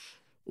Apple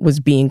was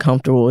being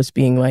comfortable, was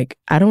being like,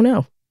 I don't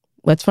know.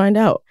 Let's find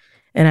out.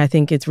 And I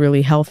think it's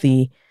really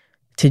healthy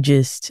to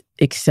just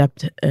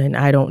accept an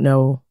I don't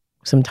know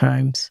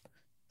sometimes.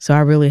 So I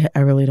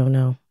really don't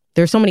know.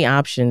 There's so many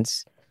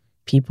options.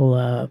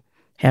 People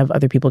have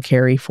other people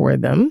carry for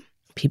them.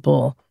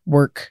 People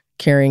work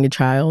carrying a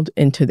child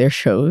into their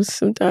shows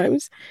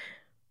sometimes.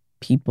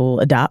 People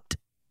adopt.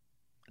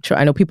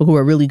 I know people who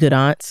are really good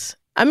aunts.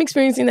 I'm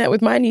experiencing that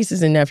with my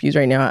nieces and nephews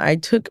right now. I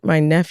took my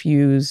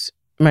nephews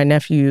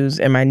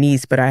and my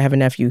niece, but I have a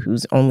nephew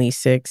who's only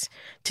 6,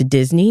 to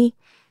Disney.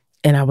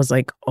 And I was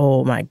like,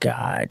 oh my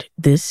God,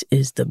 this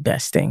is the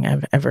best thing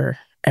I've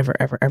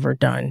ever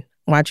done.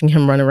 Watching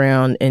him run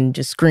around and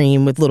just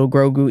scream with little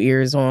Grogu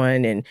ears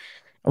on. And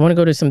I want to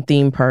go to some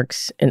theme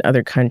parks in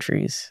other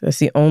countries. That's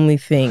the only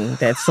thing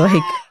that's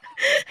like,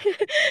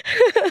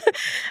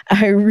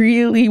 I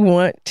really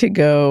want to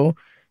go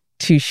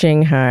to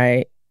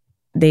Shanghai.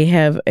 They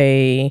have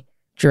a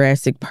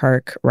Jurassic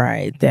Park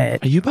ride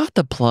that... Are you about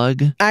to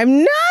plug? I'm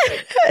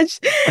not!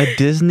 A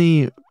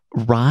Disney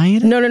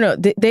ride? No.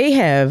 They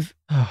have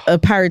a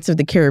Pirates of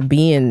the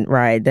Caribbean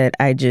ride that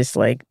I just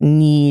like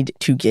need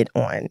to get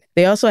on.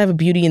 They also have a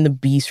Beauty and the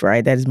Beast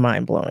ride that is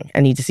mind-blowing.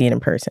 I need to see it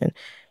in person.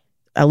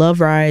 I love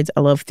rides.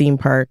 I love theme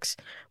parks.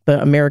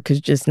 But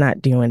America's just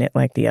not doing it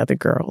like the other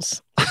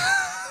girls.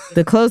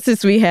 The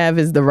closest we have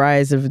is the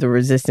Rise of the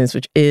Resistance,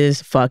 which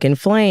is fucking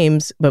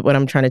flames. But what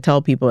I'm trying to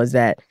tell people is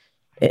that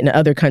in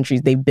other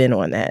countries, they've been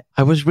on that.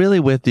 I was really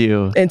with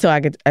you. Until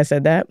I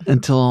said that?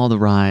 Until all the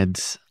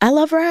rides. I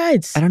love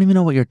rides. I don't even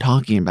know what you're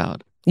talking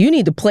about. You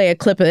need to play a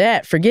clip of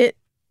that. Forget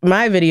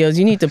my videos.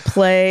 You need to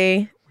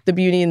play the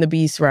Beauty and the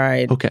Beast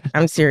ride. Okay.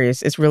 I'm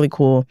serious. It's really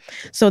cool.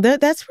 So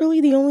that's really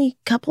the only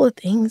couple of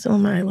things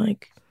on my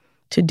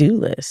to-do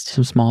list.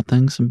 Some small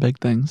things, some big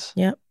things.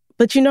 Yep.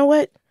 But you know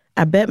what?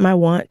 I bet my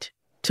want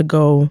to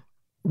go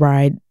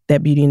ride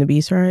that Beauty and the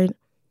Beast ride,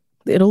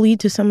 it'll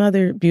lead to some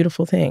other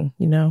beautiful thing,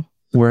 you know?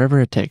 Wherever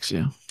it takes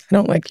you. I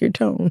don't like your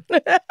tone.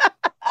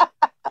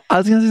 I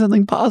was going to say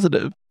something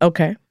positive.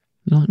 Okay.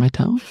 You don't like my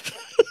tone?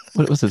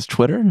 What was this,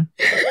 Twitter?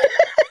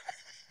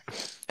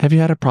 Have you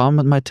had a problem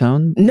with my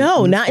tone?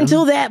 No, not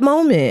until that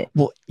moment.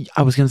 Well,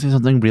 I was going to say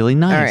something really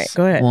nice. All right,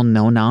 go ahead. Well,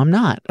 no, now I'm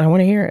not. I want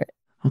to hear it.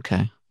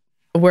 Okay.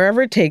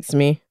 Wherever it takes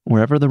me.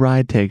 Wherever the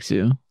ride takes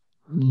you,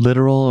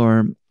 literal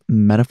or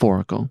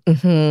metaphorical.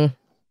 Mm-hmm.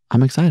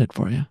 I'm excited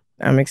for you.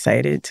 I'm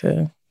excited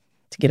to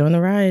get on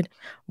the ride.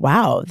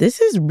 Wow, this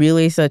is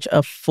really such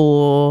a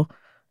full...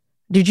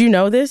 Did you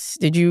know this?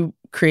 Did you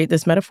create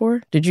this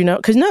metaphor? Did you know?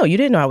 Because no, you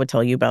didn't know I would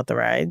tell you about the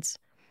rides.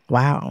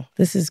 Wow,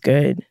 this is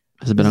good.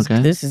 Has it been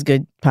okay? This is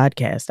good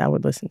podcast. I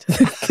would listen to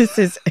this. This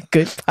is a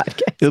good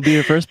podcast. It'll be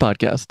your first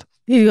podcast.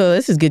 You go,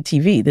 this is good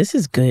TV. This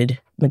is good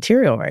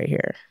material right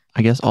here.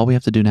 I guess all we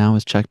have to do now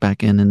is check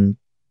back in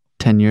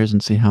 10 years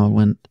and see how it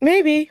went.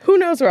 Maybe. Who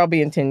knows where I'll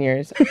be in 10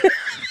 years?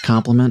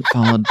 Compliment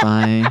followed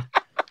by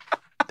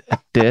a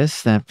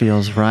diss. That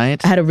feels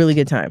right. I had a really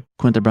good time.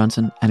 Quinta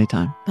Brunson,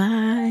 anytime.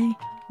 Bye.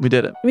 We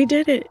did it. We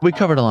did it. We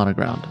covered a lot of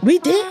ground. We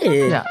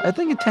did. Yeah, I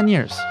think in 10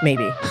 years.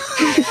 Maybe.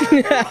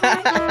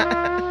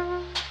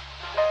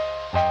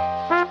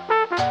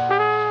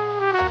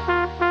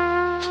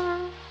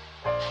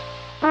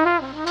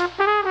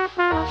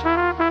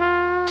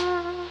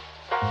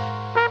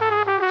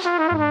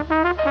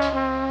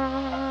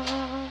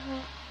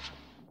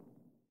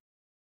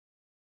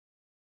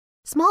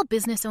 Small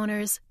business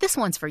owners, this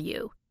one's for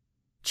you.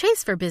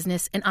 Chase for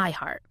Business and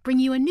iHeart bring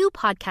you a new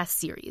podcast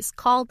series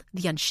called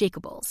The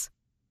Unshakables.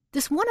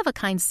 This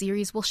one-of-a-kind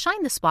series will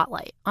shine the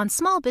spotlight on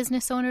small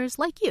business owners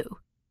like you,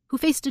 who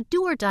faced a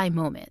do-or-die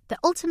moment that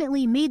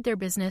ultimately made their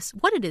business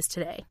what it is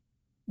today.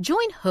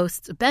 Join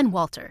hosts Ben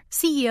Walter,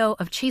 CEO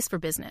of Chase for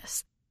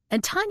Business,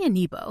 and Tanya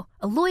Nebo,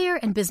 a lawyer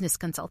and business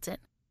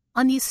consultant,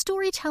 on these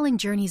storytelling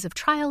journeys of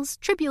trials,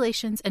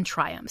 tribulations, and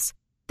triumphs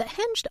that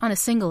hinged on a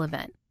single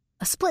event,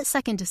 a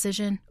split-second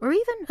decision, or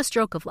even a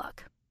stroke of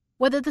luck.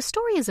 Whether the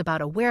story is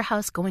about a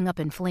warehouse going up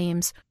in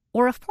flames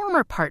or a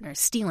former partner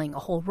stealing a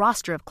whole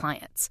roster of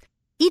clients,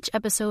 each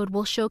episode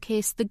will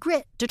showcase the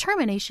grit,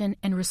 determination,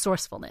 and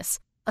resourcefulness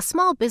a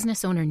small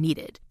business owner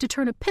needed to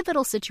turn a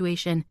pivotal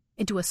situation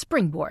into a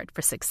springboard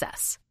for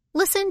success.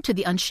 Listen to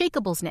The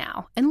Unshakables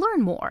now and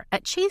learn more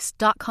at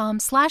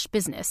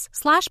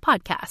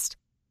chase.com/business/podcast.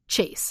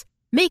 Chase,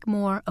 make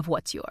more of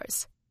what's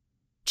yours.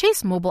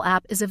 Chase mobile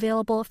app is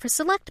available for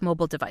select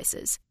mobile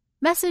devices.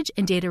 Message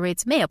and data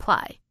rates may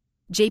apply.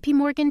 J.P.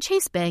 Morgan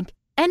Chase Bank,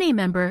 N.A.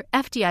 member,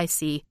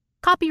 FDIC,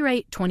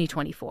 copyright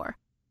 2024.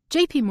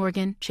 J.P.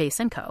 Morgan Chase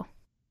 & Co.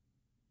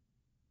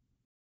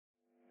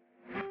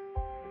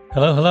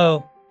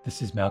 Hello.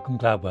 This is Malcolm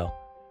Gladwell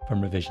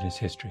from Revisionist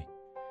History.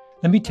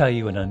 Let me tell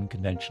you an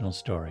unconventional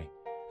story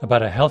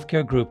about a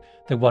healthcare group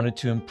that wanted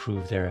to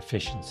improve their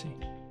efficiency.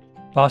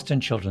 Boston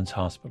Children's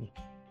Hospital.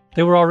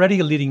 They were already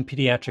a leading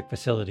pediatric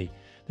facility.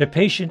 Their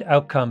patient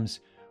outcomes,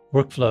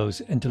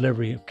 workflows, and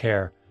delivery of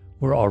care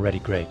were already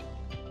great.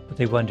 But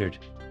they wondered,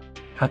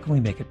 how can we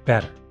make it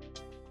better?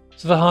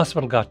 So the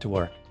hospital got to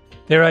work.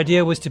 Their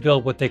idea was to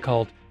build what they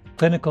called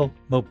clinical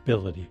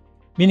mobility,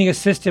 meaning a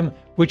system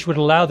which would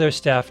allow their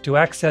staff to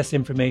access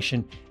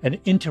information and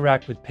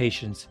interact with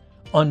patients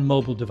on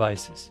mobile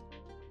devices,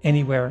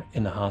 anywhere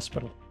in the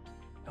hospital.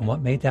 And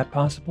what made that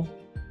possible?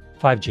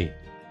 5G.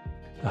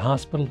 The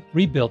hospital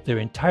rebuilt their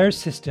entire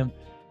system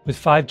with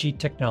 5G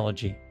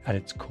technology at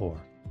its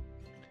core.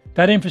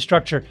 That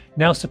infrastructure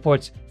now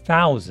supports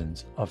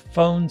thousands of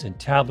phones and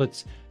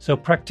tablets so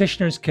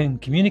practitioners can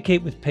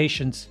communicate with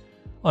patients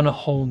on a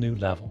whole new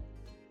level.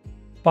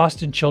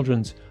 Boston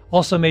Children's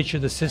also made sure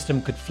the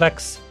system could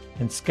flex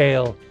and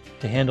scale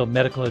to handle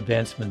medical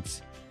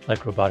advancements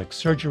like robotic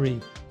surgery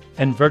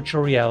and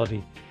virtual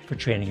reality for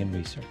training and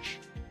research.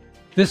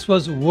 This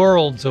was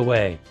worlds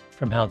away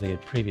from how they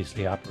had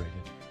previously operated.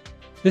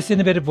 This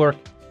innovative work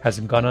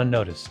hasn't gone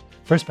unnoticed,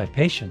 first by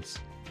patients,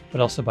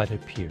 but also by their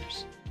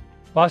peers.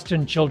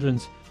 Boston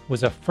Children's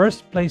was a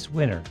first-place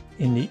winner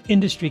in the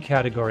industry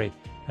category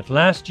at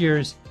last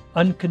year's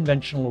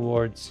Unconventional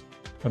Awards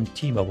from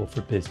T-Mobile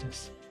for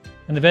Business,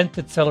 an event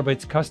that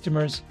celebrates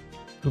customers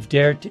who've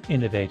dared to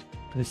innovate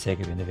for the sake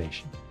of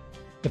innovation.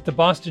 If the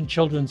Boston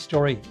Children's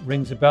story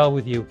rings a bell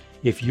with you,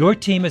 if your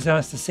team has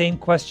asked the same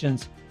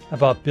questions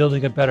about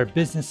building a better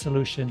business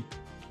solution,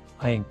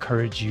 I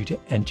encourage you to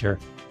enter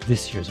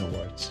this year's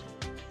awards.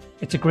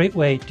 It's a great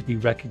way to be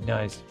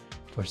recognized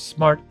for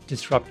smart,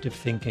 disruptive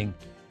thinking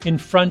in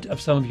front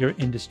of some of your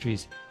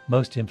industry's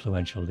most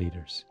influential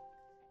leaders.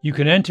 You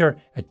can enter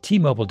at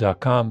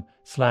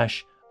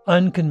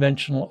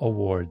tmobile.com/unconventional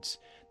awards.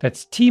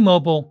 That's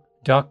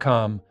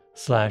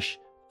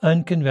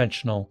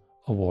tmobile.com/unconventional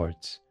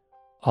awards.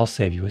 I'll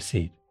save you a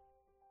seat.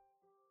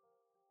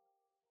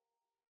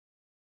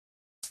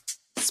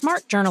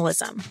 Smart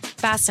journalism.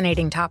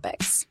 Fascinating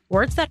topics.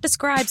 Words that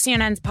describe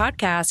CNN's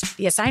podcast,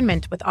 The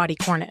Assignment with Audie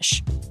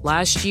Cornish.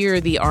 Last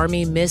year, the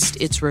Army missed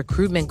its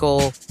recruitment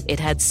goal. It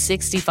had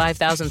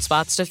 65,000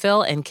 spots to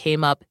fill and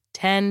came up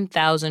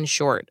 10,000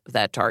 short of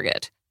that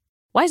target.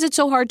 Why is it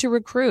so hard to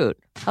recruit?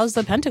 How's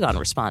the Pentagon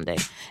responding?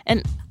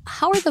 And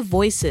how are the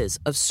voices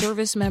of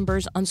service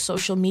members on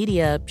social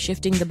media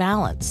shifting the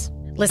balance?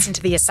 Listen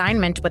to The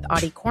Assignment with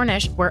Audie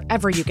Cornish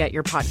wherever you get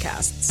your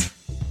podcasts.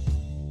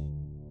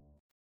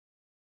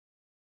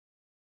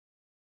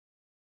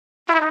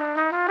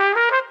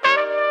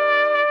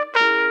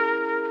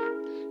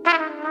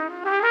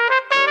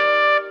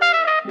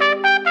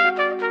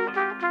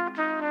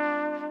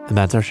 And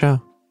that's our show.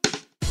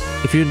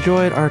 If you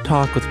enjoyed our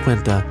talk with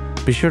Quinta,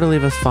 be sure to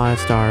leave us 5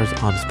 stars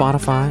on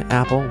Spotify,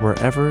 Apple,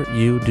 wherever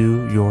you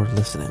do your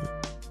listening.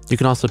 You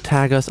can also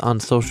tag us on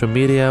social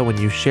media when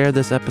you share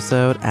this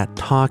episode at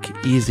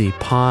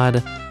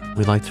TalkEasyPod.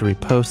 We'd like to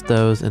repost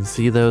those and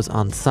see those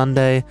on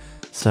Sunday,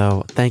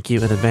 so thank you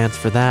in advance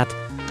for that.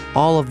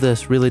 All of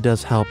this really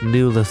does help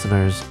new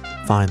listeners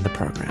find the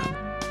program.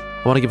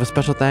 I want to give a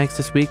special thanks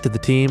this week to the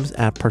teams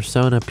at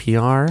Persona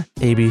PR,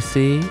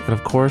 ABC, and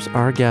of course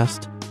our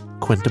guest,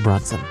 Quinta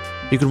Brunson.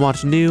 You can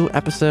watch new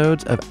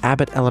episodes of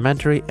Abbott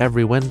Elementary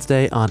every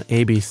Wednesday on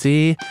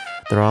ABC.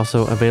 They're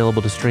also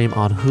available to stream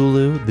on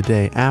Hulu the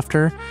day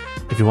after.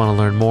 If you want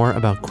to learn more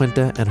about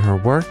Quinta and her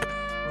work,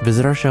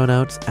 visit our show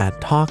notes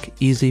at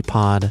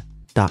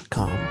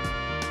talkeasypod.com.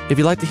 If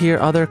you'd like to hear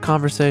other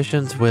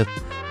conversations with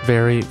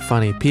very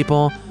funny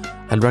people,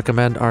 I'd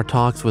recommend our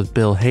talks with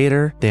Bill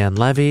Hader, Dan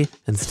Levy,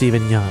 and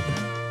Stephen Young.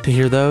 To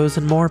hear those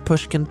and more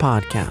Pushkin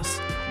podcasts,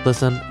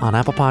 listen on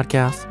Apple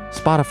Podcasts,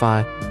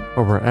 Spotify,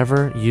 or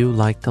wherever you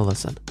like to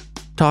listen.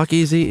 Talk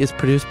Easy is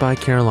produced by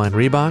Caroline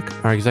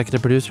Reebok. Our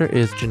executive producer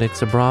is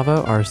Janixa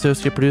Bravo. Our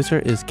associate producer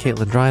is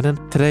Caitlin Dryden.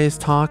 Today's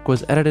talk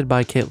was edited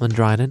by Caitlin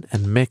Dryden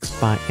and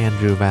mixed by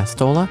Andrew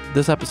Vastola.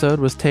 This episode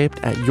was taped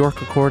at York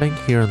Recording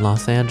here in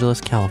Los Angeles,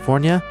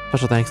 California.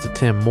 Special thanks to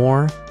Tim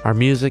Moore. Our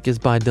music is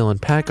by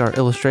Dylan Peck. Our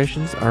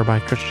illustrations are by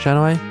Chris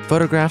Chenoweth.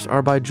 Photographs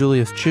are by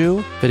Julius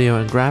Chu. Video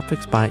and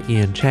graphics by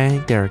Ian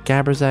Chang, Derek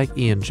Gaberzak,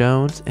 Ian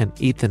Jones, and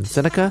Ethan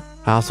Seneca.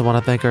 I also want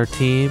to thank our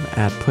team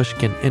at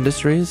Pushkin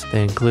Industries.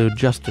 They include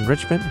Justin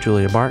Richmond,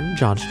 Julia Barton,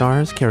 John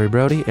Schnars, Carrie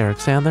Brody, Eric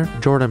Sandler,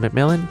 Jordan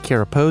McMillan,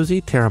 Kara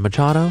Posey, Tara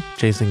Machado,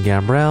 Jason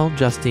Gambrell,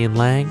 Justine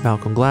Lang,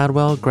 Malcolm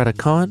Gladwell, Greta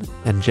Cohen,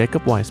 and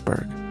Jacob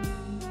Weisberg.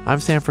 I'm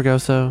Sam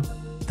Fragoso.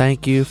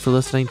 Thank you for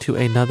listening to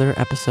another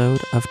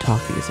episode of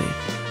Talk Easy.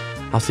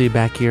 I'll see you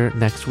back here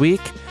next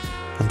week.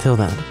 Until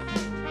then,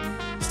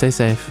 stay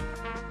safe,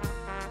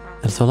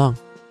 and so long.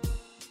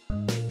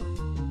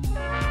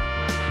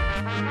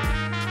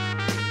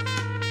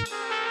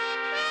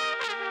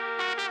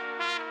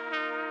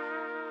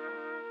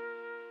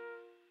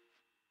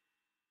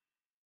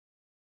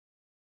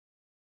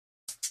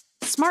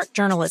 Smart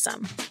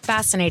journalism.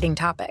 Fascinating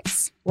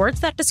topics. Words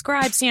that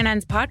describe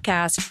CNN's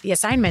podcast, The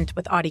Assignment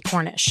with Audie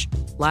Cornish.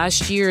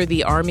 Last year,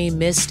 the Army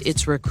missed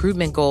its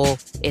recruitment goal.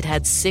 It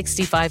had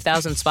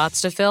 65,000 spots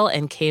to fill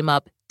and came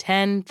up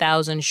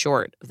 10,000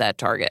 short of that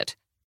target.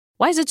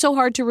 Why is it so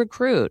hard to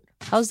recruit?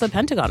 How's the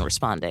Pentagon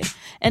responding?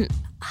 And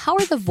how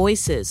are the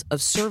voices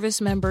of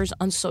service members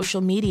on social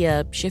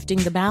media shifting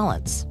the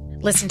balance?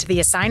 Listen to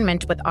The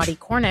Assignment with Audie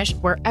Cornish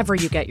wherever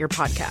you get your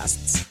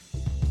podcasts.